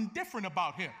saw something different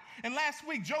about him. And last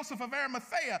week, Joseph of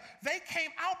Arimathea, they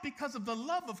came out because of the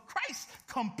love of Christ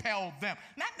compelled them,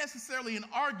 not necessarily an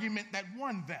argument that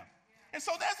won them. And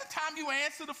so there's a time you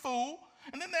answer the fool,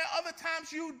 and then there are other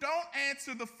times you don't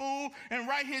answer the fool. And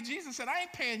right here, Jesus said, I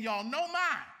ain't paying y'all no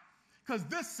mind, because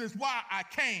this is why I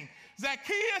came.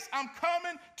 Zacchaeus, I'm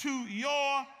coming to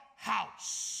your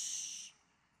house.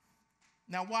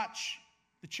 Now watch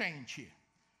the change here.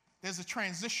 There's a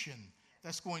transition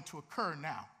that's going to occur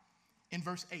now in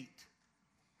verse 8.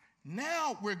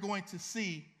 Now we're going to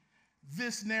see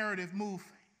this narrative move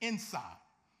inside.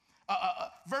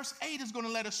 Verse 8 is going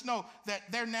to let us know that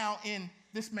they're now in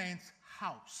this man's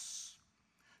house.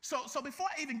 So before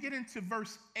I even get into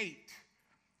verse 8,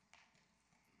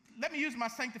 let me use my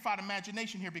sanctified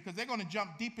imagination here, because they're going to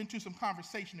jump deep into some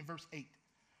conversation in verse 8.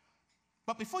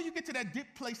 But before you get to that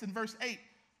deep place in verse 8,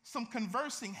 some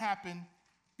conversing happened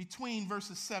between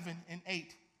verses 7 and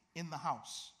 8 in the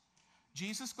house.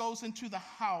 Jesus goes into the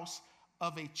house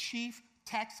of a chief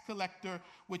tax collector,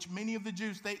 which many of the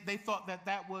Jews, they thought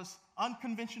that was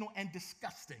unconventional and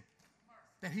disgusting,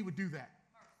 that he would do that.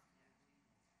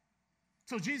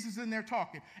 So Jesus is in there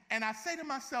talking. And I say to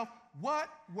myself, what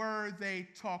were they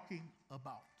talking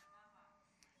about?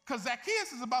 Because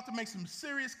Zacchaeus is about to make some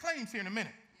serious claims here in a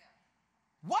minute.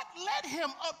 What led him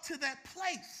up to that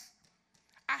place?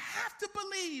 I have to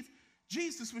believe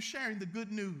Jesus was sharing the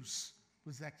good news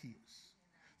with Zacchaeus.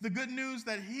 The good news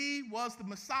that he was the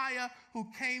Messiah who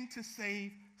came to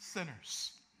save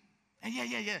sinners. And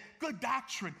yeah, good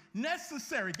doctrine,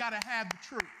 necessary, got to have the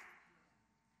truth.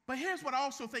 But here's what I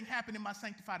also think happened in my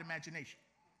sanctified imagination.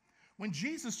 When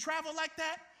Jesus traveled like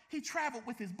that, he traveled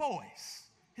with his boys,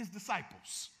 his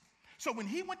disciples. So when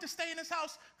he went to stay in his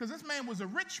house, because this man was a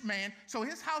rich man, so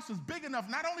his house was big enough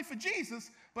not only for Jesus,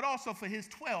 but also for his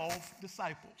 12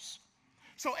 disciples.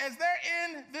 So as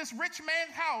they're in this rich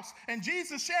man's house and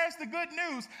Jesus shares the good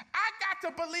news, I got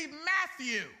to believe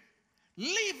Matthew,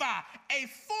 Levi, a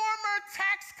former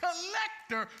tax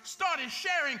collector, started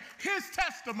sharing his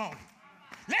testimony.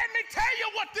 Let me tell you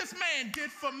what this man did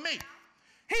for me.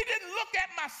 He didn't look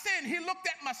at my sin. He looked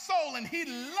at my soul, and he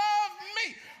loved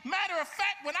me. Matter of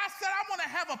fact, when I said I want to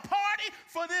have a party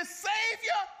for this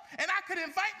Savior and I could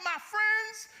invite my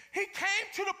friends, he came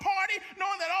to the party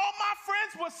knowing that all my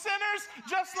friends were sinners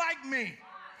just like me.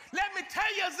 Let me tell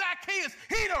you, Zacchaeus,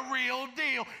 he the real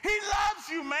deal. He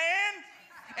loves you, man.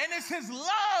 And it's his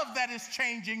love that is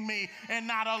changing me and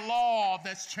not a law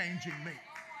that's changing me.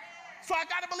 So I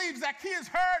got to believe Zacchaeus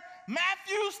heard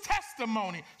Matthew's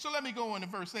testimony. So let me go into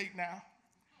verse 8 now.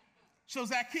 So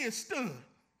Zacchaeus stood,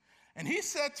 and he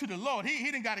said to the Lord,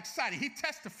 he done got excited. He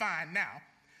testifying now.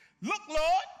 Look,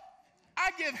 Lord, I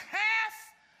give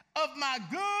half of my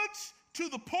goods to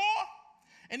the poor,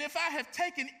 and if I have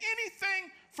taken anything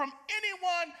from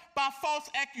anyone by false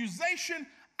accusation,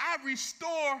 I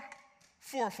restore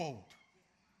fourfold.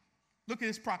 Look at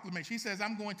his proclamation. He says,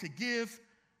 I'm going to give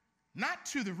not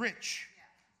to the rich,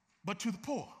 but to the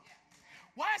poor.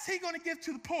 Why is he going to give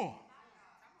to the poor?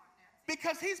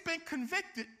 Because he's been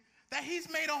convicted that he's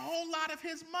made a whole lot of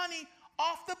his money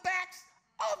off the backs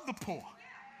of the poor.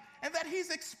 And that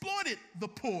he's exploited the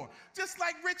poor, just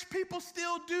like rich people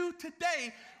still do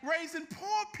today, raising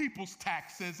poor people's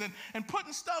taxes and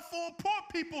putting stuff on poor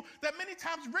people that many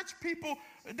times rich people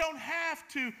don't have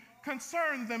to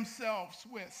concern themselves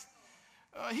with.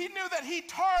 He knew that he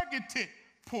targeted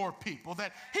poor people,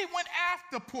 that he went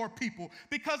after poor people,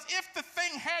 because if the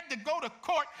thing had to go to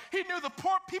court, he knew the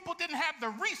poor people didn't have the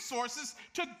resources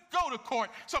to go to court.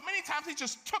 So many times he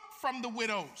just took from the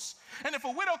widows. And if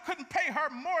a widow couldn't pay her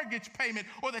mortgage payment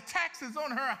or the taxes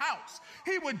on her house,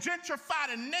 he would gentrify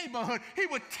the neighborhood. He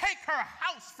would take her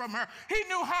house from her. He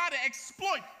knew how to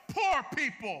exploit poor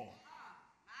people.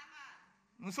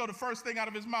 And so the first thing out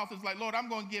of his mouth is like, Lord, I'm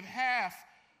going to give half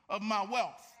of my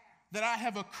wealth that I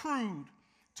have accrued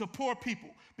to poor people,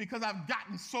 because I've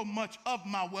gotten so much of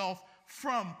my wealth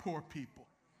from poor people.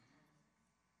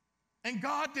 And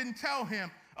God didn't tell him,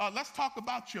 let's talk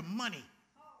about your money.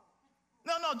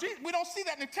 No, we don't see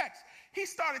that in the text. he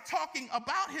started talking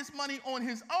about his money on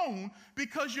his own,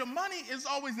 because your money is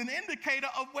always an indicator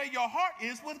of where your heart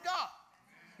is with God.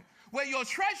 Where your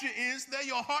treasure is, there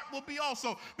your heart will be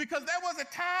also. Because there was a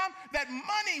time that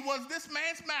money was this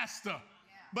man's master.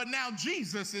 But now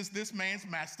Jesus is this man's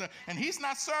master, and he's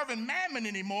not serving mammon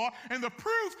anymore. And the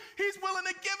proof, he's willing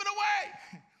to give it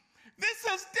away. This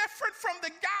is different from the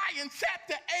guy in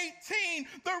chapter 18,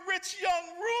 the rich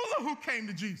young ruler who came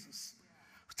to Jesus.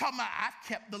 Talking about, I've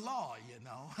kept the law, you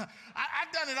know.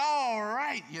 I've done it all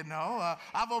right, you know.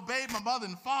 I've obeyed my mother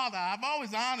and father. I've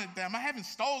always honored them. I haven't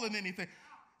stolen anything.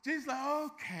 Jesus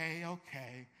like,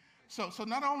 okay. So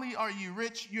not only are you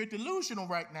rich, you're delusional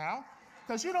right now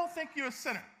because you don't think you're a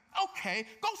sinner. Okay,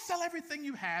 go sell everything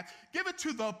you have, give it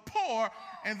to the poor,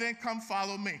 and then come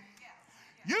follow me.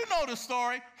 You know the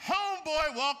story.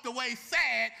 Homeboy walked away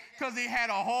sad because he had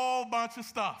a whole bunch of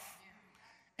stuff.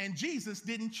 And Jesus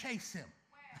didn't chase him.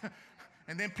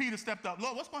 And then Peter stepped up.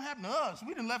 Lord, what's going to happen to us?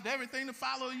 We done left everything to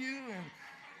follow you.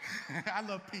 And I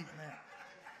love Pete,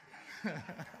 man.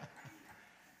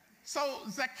 So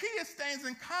Zacchaeus stands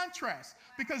in contrast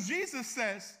because Jesus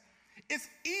says it's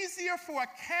easier for a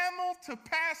camel to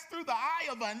pass through the eye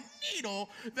of a needle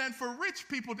than for rich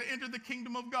people to enter the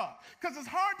kingdom of God. Because it's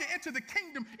hard to enter the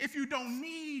kingdom if you don't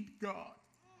need God.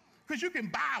 Because you can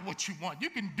buy what you want. You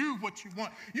can do what you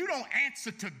want. You don't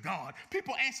answer to God.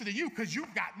 People answer to you because you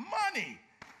got money.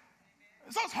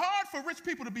 So it's hard for rich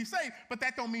people to be saved, but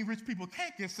that don't mean rich people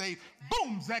can't get saved.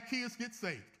 Boom, Zacchaeus gets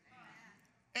saved.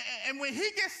 And when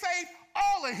he gets saved,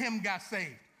 all of him got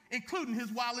saved, including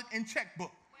his wallet and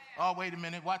checkbook. Oh, wait a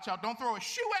minute. Watch out. Don't throw a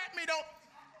shoe at me, don't.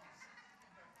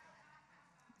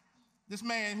 This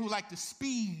man who liked to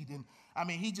speed,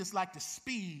 he just liked to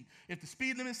speed. If the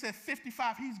speed limit said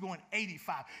 55, he's going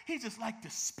 85. He just liked to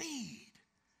speed.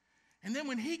 And then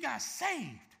when he got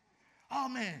saved, oh,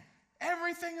 man,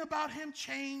 everything about him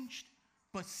changed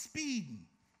but speeding.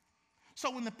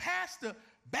 So when the pastor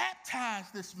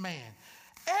baptized this man,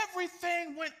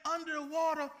 everything went under the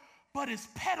water but his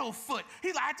pedal foot.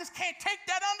 He's like, I just can't take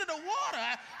that under the water.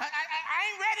 I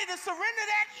ain't ready to surrender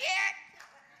that yet.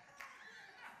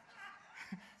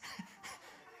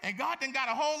 And God done got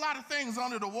a whole lot of things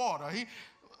under the water.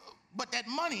 But that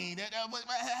money,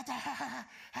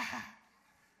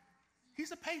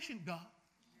 he's a patient God.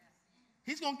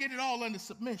 He's going to get it all under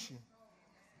submission.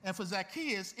 And for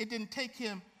Zacchaeus, it didn't take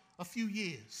him a few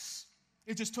years.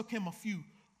 It just took him a few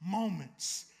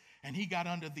moments, and he got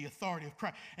under the authority of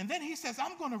Christ. And then he says,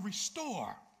 I'm going to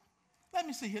restore. Let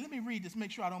me see here. Let me read this, make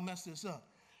sure I don't mess this up.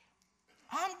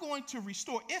 I'm going to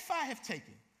restore if I have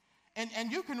taken.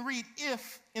 And you can read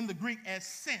if in the Greek as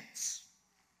since.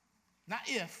 Not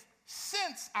if.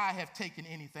 Since I have taken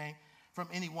anything from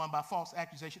anyone by false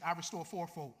accusation, I restore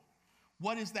fourfold.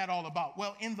 What is that all about?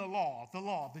 Well, in the law,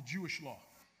 the Jewish law.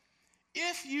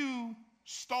 If you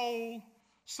stole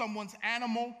someone's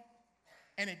animal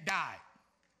and it died,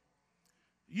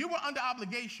 you were under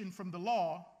obligation from the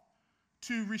law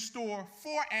to restore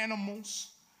 4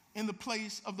 animals in the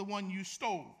place of the one you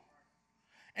stole.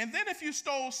 And then if you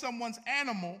stole someone's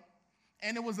animal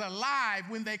and it was alive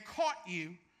when they caught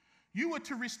you, you were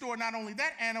to restore not only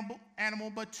that animal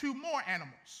but 2 more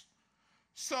animals.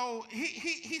 So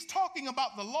he's talking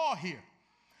about the law here.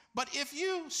 But if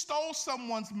you stole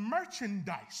someone's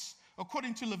merchandise,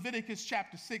 according to Leviticus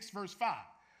chapter 6, verse 5,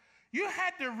 you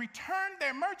had to return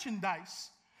their merchandise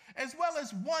as well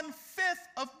as 1/5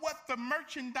 of what the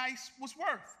merchandise was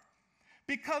worth.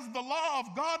 Because the law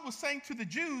of God was saying to the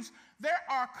Jews, there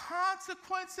are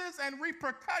consequences and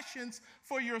repercussions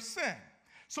for your sin.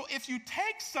 So if you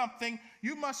take something,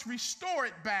 you must restore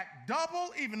it back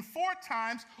double, even 4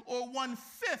 times, or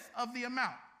 1/5 of the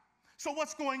amount. So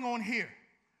what's going on here?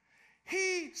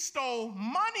 He stole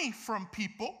money from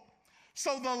people.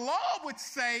 So the law would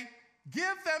say,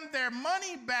 give them their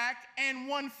money back and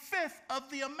 1/5 of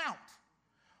the amount.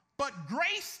 But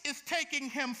grace is taking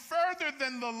him further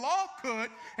than the law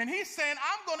could, and he's saying,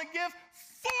 I'm going to give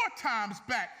 4 times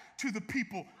back to the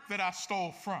people that I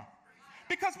stole from.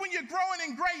 Because when you're growing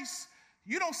in grace,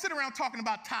 you don't sit around talking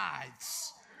about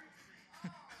tithes.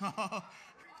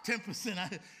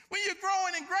 10%. When you're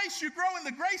growing in grace, you grow in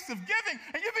the grace of giving,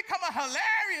 and you become a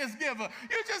hilarious giver.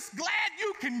 You're just glad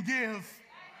you can give.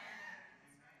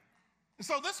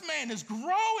 So this man is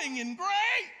growing in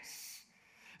grace.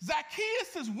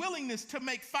 Zacchaeus' willingness to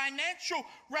make financial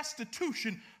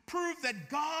restitution proved that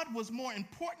God was more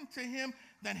important to him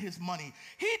than his money.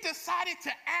 He decided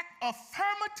to act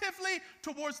affirmatively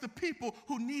towards the people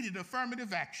who needed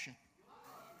affirmative action.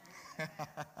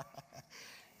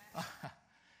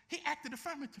 He acted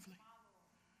affirmatively.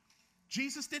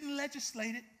 Jesus didn't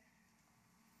legislate it.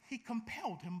 he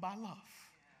compelled him by love.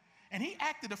 And he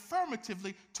acted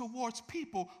affirmatively towards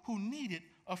people who needed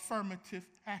affirmative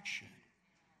action.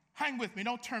 Hang with me.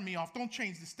 Don't turn me off. Don't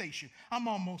change the station. I'm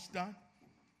almost done.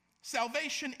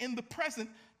 Salvation in the present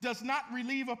does not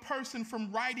relieve a person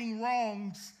from righting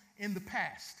wrongs in the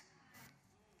past.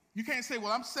 You can't say,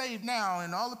 well, I'm saved now,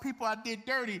 and all the people I did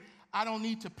dirty, I don't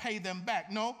need to pay them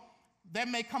back. No, there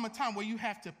may come a time where you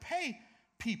have to pay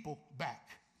people back.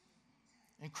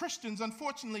 And Christians,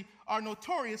 unfortunately, are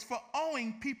notorious for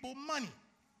owing people money.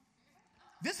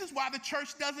 This is why the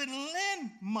church doesn't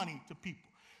lend money to people.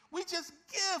 We just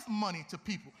give money to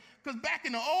people. Because back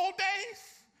in the old days,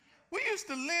 we used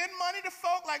to lend money to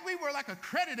folk like we were like a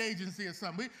credit agency or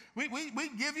something. We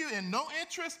give you in no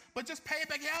interest, but just pay it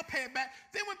back. Yeah, I'll pay it back.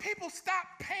 Then when people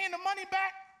stopped paying the money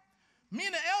back, me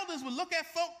and the elders would look at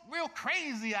folk real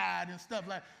crazy-eyed and stuff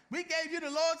like, we gave you the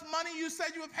Lord's money, you said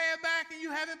you would pay it back, and you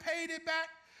haven't paid it back.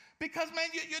 Because, man,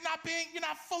 you're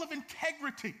not full of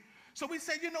integrity. So we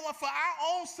said, you know what, for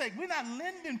our own sake, we're not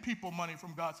lending people money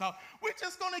from God's house. We're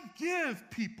just going to give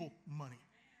people money.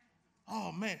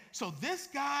 Oh, man. So this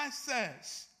guy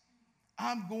says,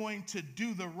 I'm going to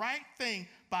do the right thing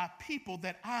by people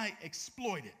that I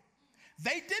exploited.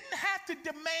 They didn't have to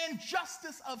demand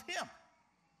justice of him.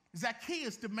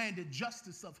 Zacchaeus demanded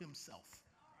justice of himself.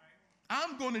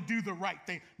 I'm going to do the right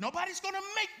thing. Nobody's going to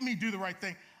make me do the right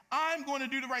thing. I'm going to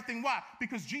do the right thing. Why?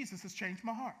 Because Jesus has changed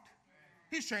my heart.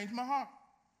 He's changed my heart.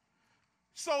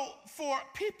 So for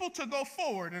people to go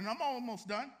forward, and I'm almost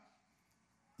done,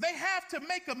 they have to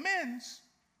make amends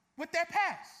with their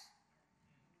past.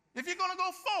 If you're going to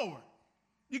go forward,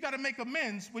 you got to make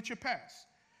amends with your past.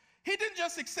 He didn't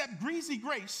just accept greasy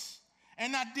grace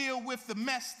and not deal with the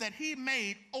mess that he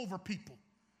made over people.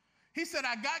 He said,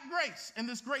 I got grace, and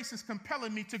this grace is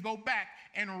compelling me to go back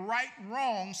and right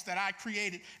wrongs that I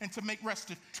created and to make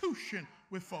restitution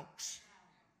with folks.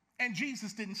 And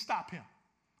Jesus didn't stop him.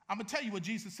 I'm going to tell you what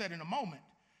Jesus said in a moment.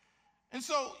 And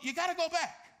so you got to go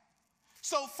back.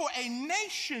 So for a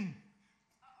nation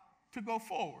to go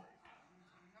forward,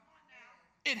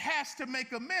 it has to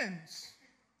make amends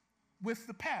with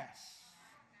the past.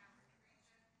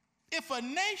 If a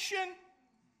nation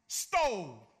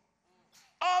stole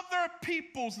other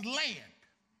people's land,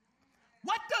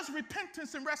 what does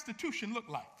repentance and restitution look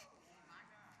like?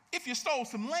 If you stole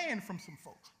some land from some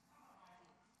folks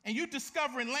and you're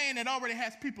discovering land that already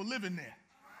has people living there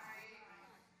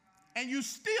and you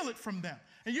steal it from them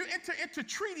and you enter into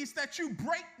treaties that you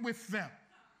break with them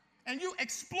and you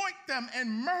exploit them and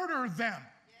murder them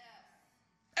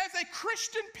as a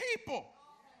Christian people,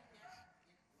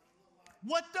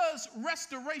 what does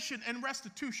restoration and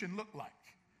restitution look like?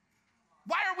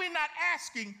 Why are we not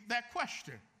asking that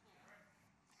question?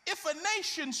 If a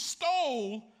nation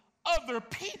stole other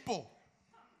people,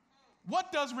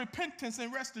 what does repentance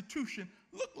and restitution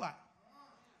look like?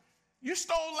 You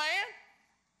stole land,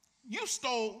 you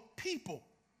stole people.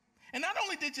 And not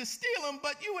only did you steal them,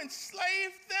 but you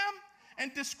enslaved them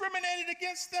and discriminated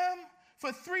against them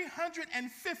for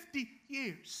 350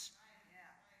 years.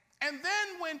 And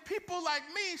then when people like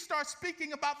me start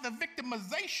speaking about the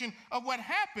victimization of what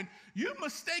happened, you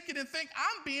mistake it and think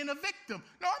I'm being a victim.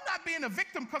 No, I'm not being a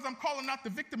victim because I'm calling out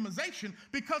the victimization.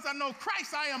 Because I know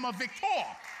Christ, I am a victor.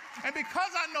 And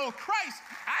because I know Christ,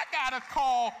 I got to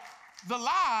call the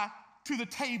lie to the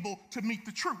table to meet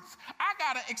the truth. I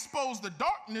got to expose the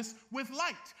darkness with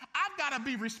light. I've got to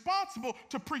be responsible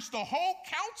to preach the whole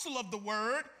counsel of the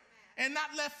word and not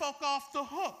let folk off the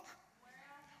hook.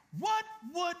 What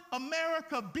would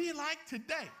America be like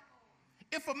today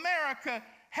if America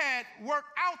had worked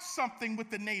out something with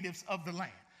the natives of the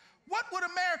land? What would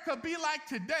America be like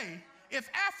today if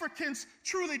Africans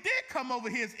truly did come over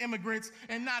here as immigrants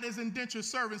and not as indentured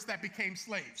servants that became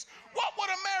slaves? What would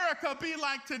America be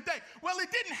like today? Well, it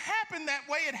didn't happen that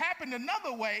way. It happened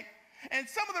another way. And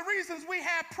some of the reasons we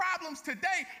have problems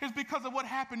today is because of what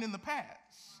happened in the past.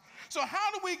 So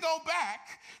how do we go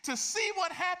back to see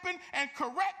what happened and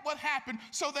correct what happened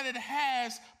so that it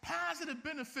has positive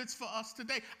benefits for us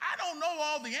today? I don't know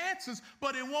all the answers,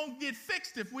 but it won't get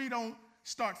fixed if we don't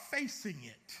start facing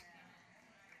it.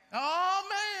 Oh,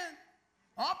 man.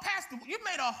 Oh, Pastor, you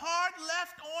made a hard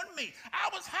left on me. I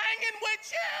was hanging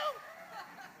with you.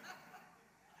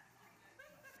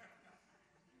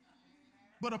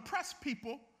 But oppressed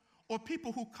people, or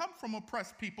people who come from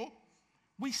oppressed people,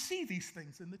 we see these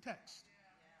things in the text.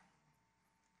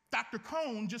 Dr.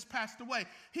 Cone just passed away.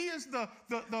 He is the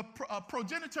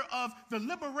progenitor of the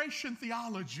liberation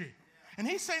theology. And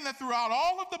he's saying that throughout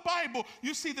all of the Bible,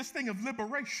 you see this thing of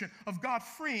liberation, of God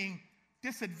freeing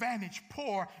disadvantaged,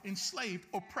 poor, enslaved,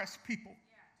 oppressed people.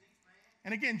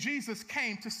 And again, Jesus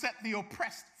came to set the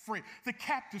oppressed free, the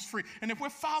captives free. And if we're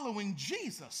following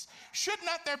Jesus, should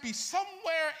not there be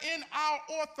somewhere in our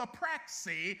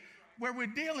orthopraxy where we're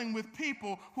dealing with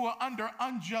people who are under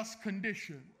unjust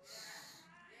conditions?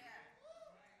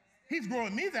 He's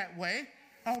growing me that way.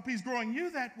 I hope he's growing you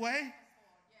that way.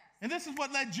 And this is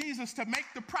what led Jesus to make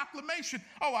the proclamation.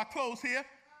 Oh, I close here.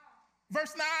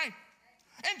 Verse 9.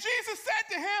 And Jesus said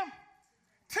to him,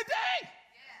 today,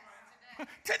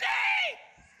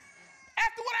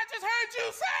 after what I just heard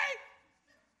you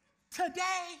say,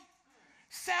 today,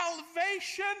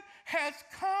 salvation has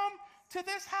come to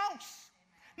this house.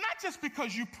 Not just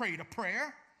because you prayed a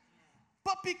prayer,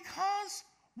 but because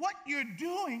what you're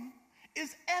doing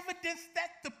is evidence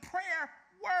that the prayer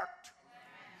worked.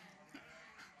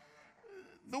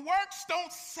 The works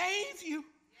don't save you.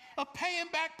 Of paying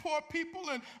back poor people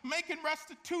and making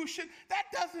restitution, that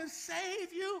doesn't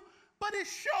save you, but it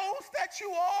shows that you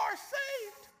are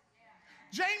saved.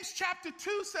 James chapter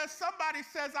 2 says, somebody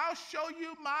says, I'll show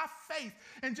you my faith.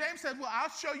 And James says, well, I'll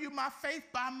show you my faith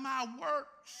by my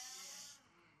works.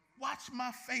 Watch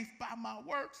my faith by my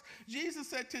works. Jesus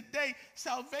said, today,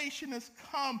 salvation has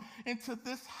come into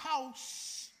this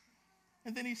house.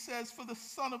 And then he says, for the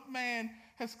Son of Man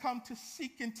has come to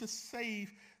seek and to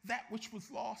save that which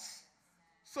was lost.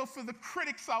 So for the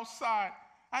critics outside,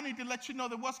 I need to let you know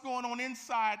that what's going on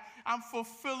inside, I'm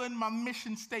fulfilling my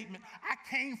mission statement. I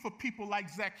came for people like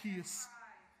Zacchaeus.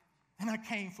 And I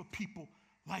came for people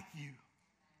like you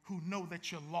who know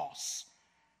that you're lost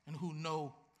and who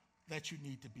know that you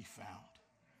need to be found.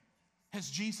 Has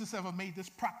Jesus ever made this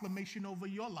proclamation over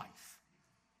your life?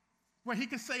 Where he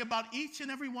could say about each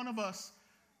and every one of us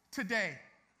today,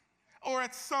 or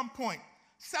at some point,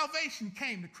 salvation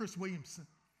came to Chris Williamson.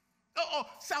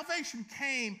 Salvation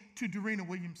came to Dorena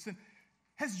Williamson.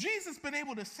 Has Jesus been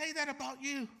able to say that about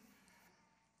you?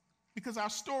 Because our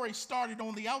story started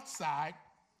on the outside,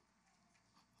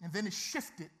 and then it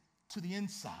shifted to the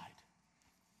inside.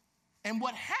 And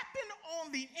what happened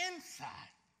on the inside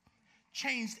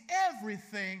changed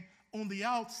everything on the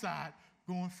outside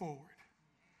going forward.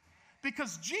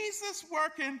 Because Jesus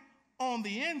working on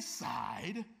the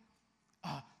inside,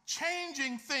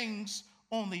 changing things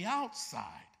on the outside,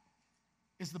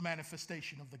 is the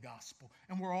manifestation of the gospel.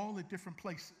 And we're all at different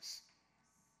places.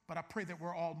 But I pray that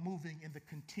we're all moving in the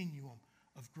continuum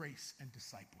of grace and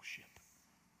discipleship.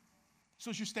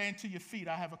 So as you stand to your feet,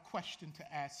 I have a question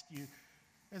to ask you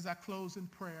as I close in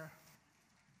prayer.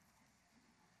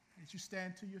 As you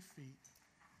stand to your feet,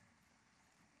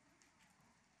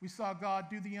 we saw God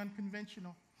do the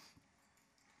unconventional.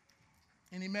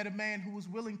 And he met a man who was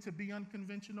willing to be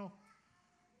unconventional.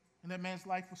 And that man's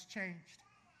life was changed.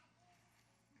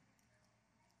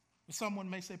 But someone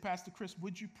may say, Pastor Chris,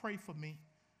 would you pray for me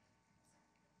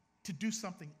to do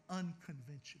something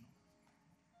unconventional?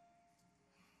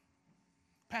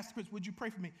 Pastor Chris, would you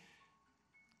pray for me?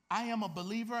 I am a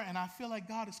believer and I feel like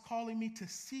God is calling me to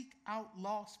seek out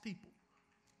lost people.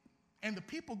 And the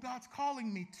people God's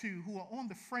calling me to who are on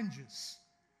the fringes.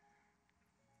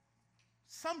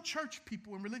 Some church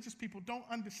people and religious people don't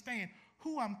understand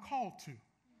who I'm called to.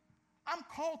 I'm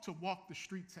called to walk the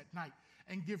streets at night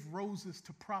and give roses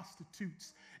to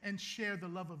prostitutes and share the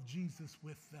love of Jesus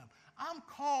with them. I'm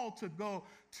called to go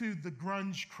to the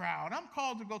grunge crowd. I'm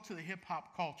called to go to the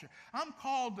hip-hop culture. I'm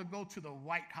called to go to the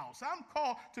White House. I'm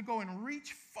called to go and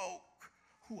reach folk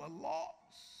who are lost.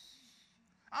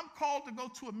 I'm called to go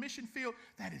to a mission field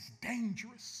that is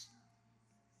dangerous.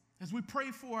 As we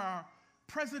pray for our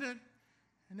president,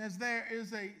 and as there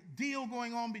is a deal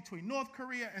going on between North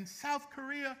Korea and South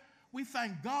Korea, we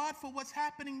thank God for what's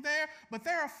happening there, but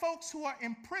there are folks who are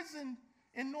imprisoned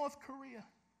in North Korea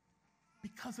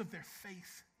because of their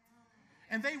faith.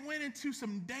 And they went into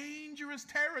some dangerous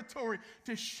territory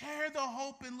to share the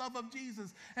hope and love of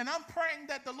Jesus. And I'm praying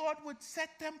that the Lord would set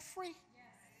them free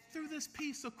through this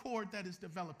peace accord that is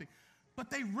developing. But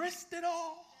they risked it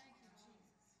all.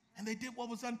 And they did what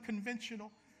was unconventional.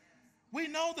 We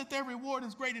know that their reward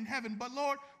is great in heaven, but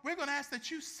Lord, we're going to ask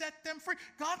that you set them free.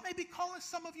 God may be calling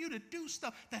some of you to do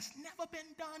stuff that's never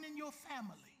been done in your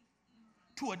family,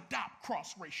 to adopt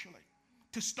cross-racially,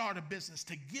 to start a business,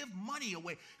 to give money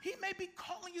away. He may be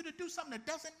calling you to do something that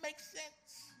doesn't make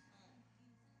sense.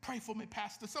 Pray for me,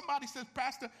 Pastor. Somebody says,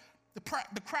 Pastor,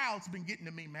 the crowd's been getting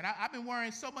to me, man. I've been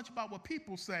worrying so much about what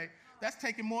people say. That's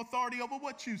taking more authority over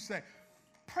what you say.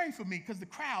 Pray for me because the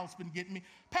crowd's been getting me.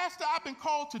 Pastor, I've been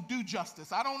called to do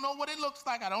justice. I don't know what it looks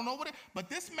like. I don't know but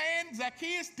this man,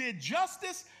 Zacchaeus, did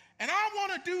justice, and I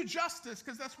want to do justice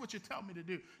because that's what you tell me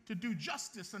to do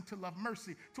justice and to love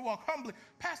mercy, to walk humbly.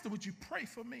 Pastor, would you pray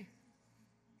for me?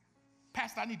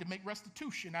 Pastor, I need to make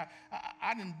restitution.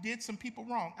 I done did some people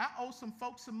wrong. I owe some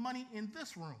folks some money in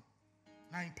this room,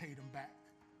 and I ain't paid them back.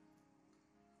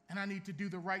 And I need to do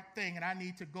the right thing, and I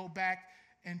need to go back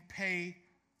and pay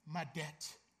my debt.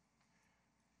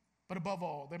 But above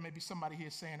all, there may be somebody here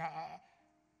saying,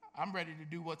 I'm ready to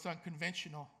do what's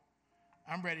unconventional.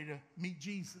 I'm ready to meet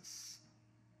Jesus.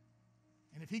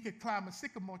 And if he could climb a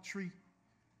sycamore tree,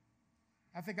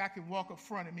 I think I can walk up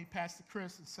front and meet Pastor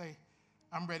Chris and say,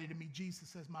 I'm ready to meet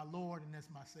Jesus as my Lord and as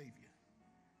my Savior.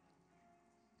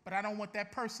 But I don't want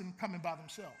that person coming by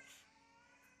themselves.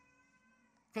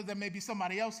 Because there may be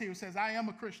somebody else here who says, I am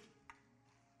a Christian,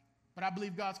 but I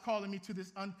believe God's calling me to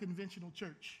this unconventional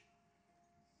church.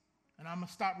 And I'm going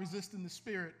to stop resisting the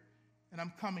Spirit, and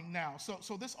I'm coming now.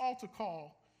 So this altar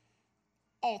call,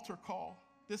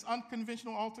 this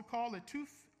unconventional altar call at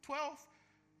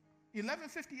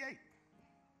 11:58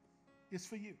 is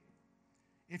for you.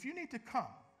 If you need to come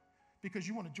because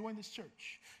you want to join this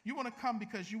church, you want to come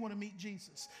because you want to meet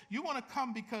Jesus, you want to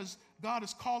come because God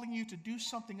is calling you to do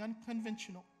something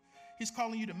unconventional, he's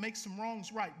calling you to make some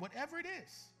wrongs right, whatever it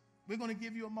is, we're going to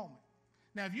give you a moment.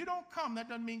 Now, if you don't come, that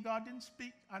doesn't mean God didn't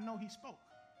speak. I know he spoke.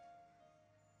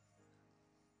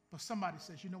 But somebody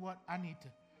says, you know what? I need to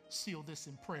seal this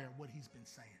in prayer, what he's been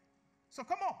saying. So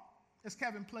come on. As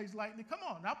Kevin plays lightly, come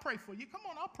on. I'll pray for you. Come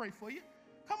on, I'll pray for you.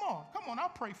 Come on, I'll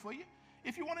pray for you.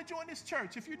 If you want to join this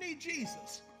church, if you need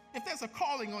Jesus, if there's a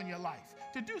calling on your life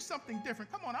to do something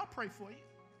different, come on, I'll pray for you.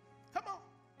 Come on.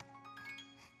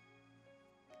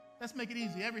 Let's make it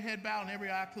easy. Every head bowed and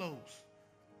every eye closed.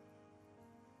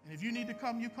 And if you need to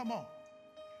come, you come on.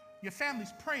 Your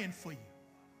family's praying for you.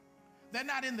 They're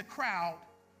not in the crowd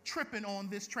tripping on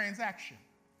this transaction.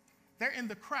 They're in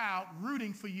the crowd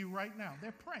rooting for you right now.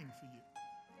 They're praying for you.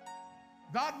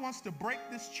 God wants to break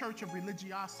this church of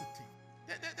religiosity.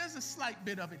 There's a slight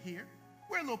bit of it here.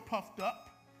 We're a little puffed up.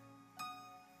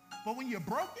 But when you're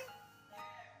broken,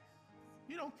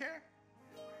 you don't care.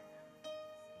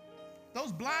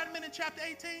 Those blind men in chapter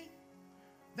 18,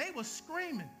 they were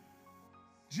screaming,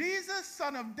 Jesus,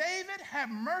 son of David, have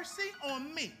mercy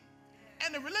on me.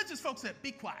 And the religious folks said,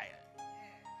 be quiet.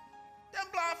 Them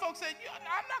blind folks said,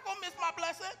 I'm not going to miss my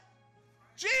blessing.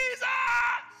 Jesus,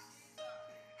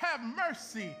 have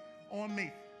mercy on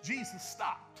me. Jesus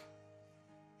stopped,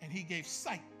 and he gave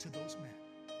sight to those men.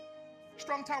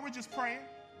 Strong Tower, we're just praying.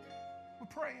 We're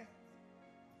praying.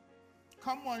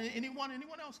 Come on, anyone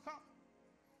else come.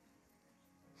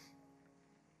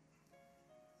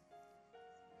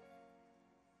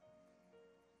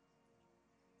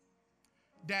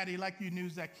 Daddy, like you knew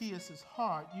Zacchaeus'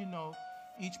 heart, you know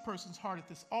each person's heart at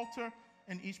this altar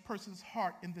and each person's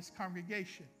heart in this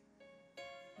congregation.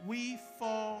 We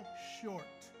fall short.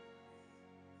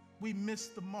 We miss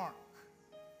the mark.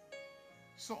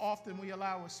 So often we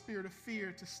allow a spirit of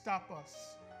fear to stop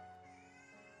us.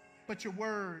 But your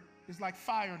word is like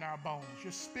fire in our bones.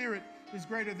 Your spirit is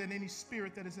greater than any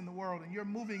spirit that is in the world. And you're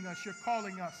moving us. You're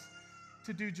calling us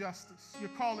to do justice.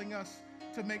 You're calling us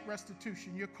to make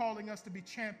restitution. You're calling us to be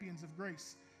champions of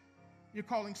grace. You're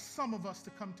calling some of us to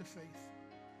come to faith.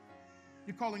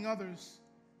 You're calling others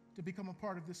to become a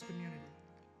part of this community.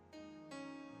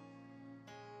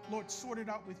 Lord, sort it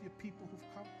out with your people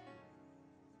who've come.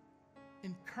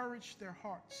 Encourage their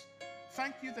hearts.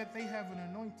 Thank you that they have an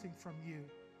anointing from you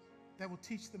that will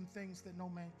teach them things that no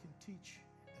man can teach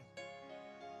them.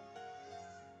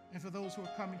 And for those who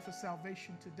are coming for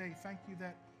salvation today, thank you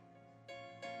that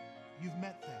you've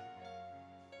met them.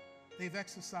 They've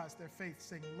exercised their faith,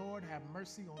 saying, Lord, have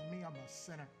mercy on me. I'm a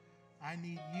sinner. I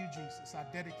need you, Jesus. I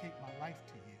dedicate my life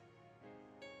to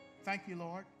you. Thank you,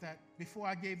 Lord, that before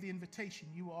I gave the invitation,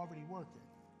 you were already working.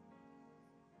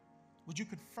 Would you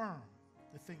confirm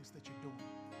the things that you're doing?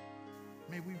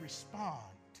 May we respond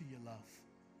to your love.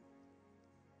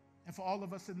 And for all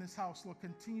of us in this house, Lord,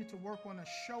 continue to work on us.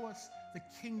 Show us the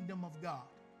kingdom of God.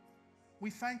 We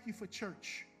thank you for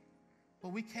church, but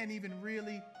we can't even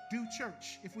really do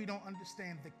church if we don't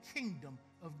understand the kingdom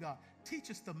of God. Teach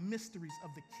us the mysteries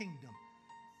of the kingdom,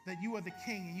 that you are the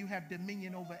king and you have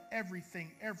dominion over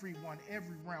everything, everyone,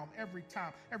 every realm, every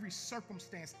time, every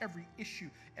circumstance, every issue,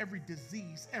 every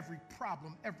disease, every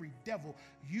problem, every devil.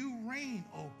 You reign,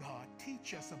 oh God.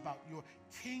 Teach us about your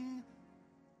kingdom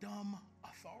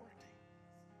authority.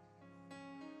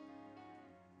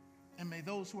 And may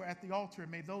those who are at the altar,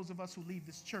 and may those of us who leave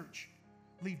this church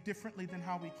leave differently than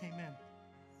how we came in.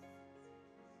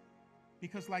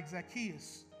 Because like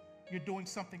Zacchaeus, you're doing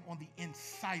something on the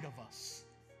inside of us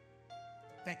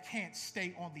that can't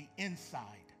stay on the inside.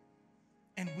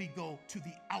 And we go to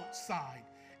the outside,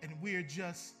 and we're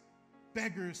just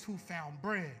beggars who found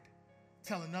bread,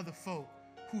 telling other folk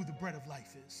who the bread of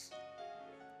life is.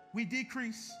 We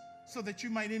decrease so that you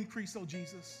might increase, oh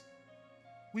Jesus.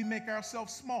 We make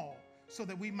ourselves small so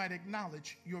that we might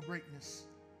acknowledge your greatness.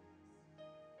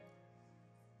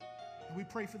 And we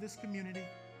pray for this community.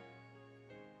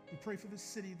 We pray for this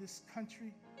city, this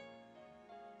country,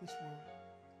 this world.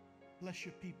 Bless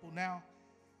your people. Now,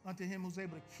 unto him who's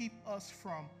able to keep us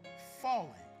from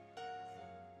falling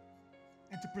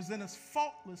and to present us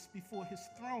faultless before his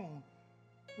throne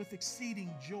with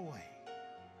exceeding joy.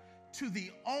 To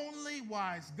the only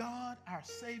wise God, our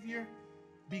Savior,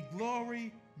 be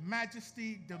glory,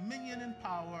 majesty, dominion, and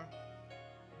power,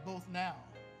 both now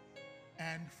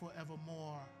and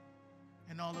forevermore.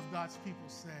 And all of God's people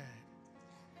said,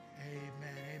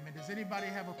 amen, amen. Does anybody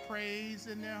have a praise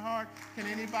in their heart? Can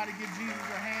anybody give Jesus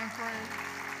a hand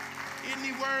praise? Isn't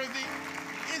he worthy?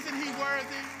 Isn't he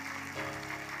worthy?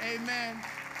 Amen.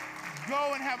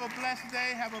 Go and have a blessed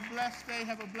day. Have a blessed day.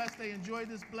 Have a blessed day. Enjoy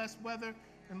this blessed weather.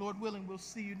 And Lord willing, we'll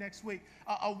see you next week.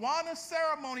 Awana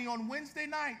ceremony on Wednesday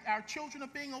night. Our children are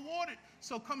being awarded.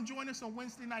 So come join us on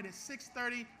Wednesday night at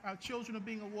 6:30. Our children are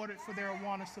being awarded for their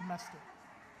Awana semester.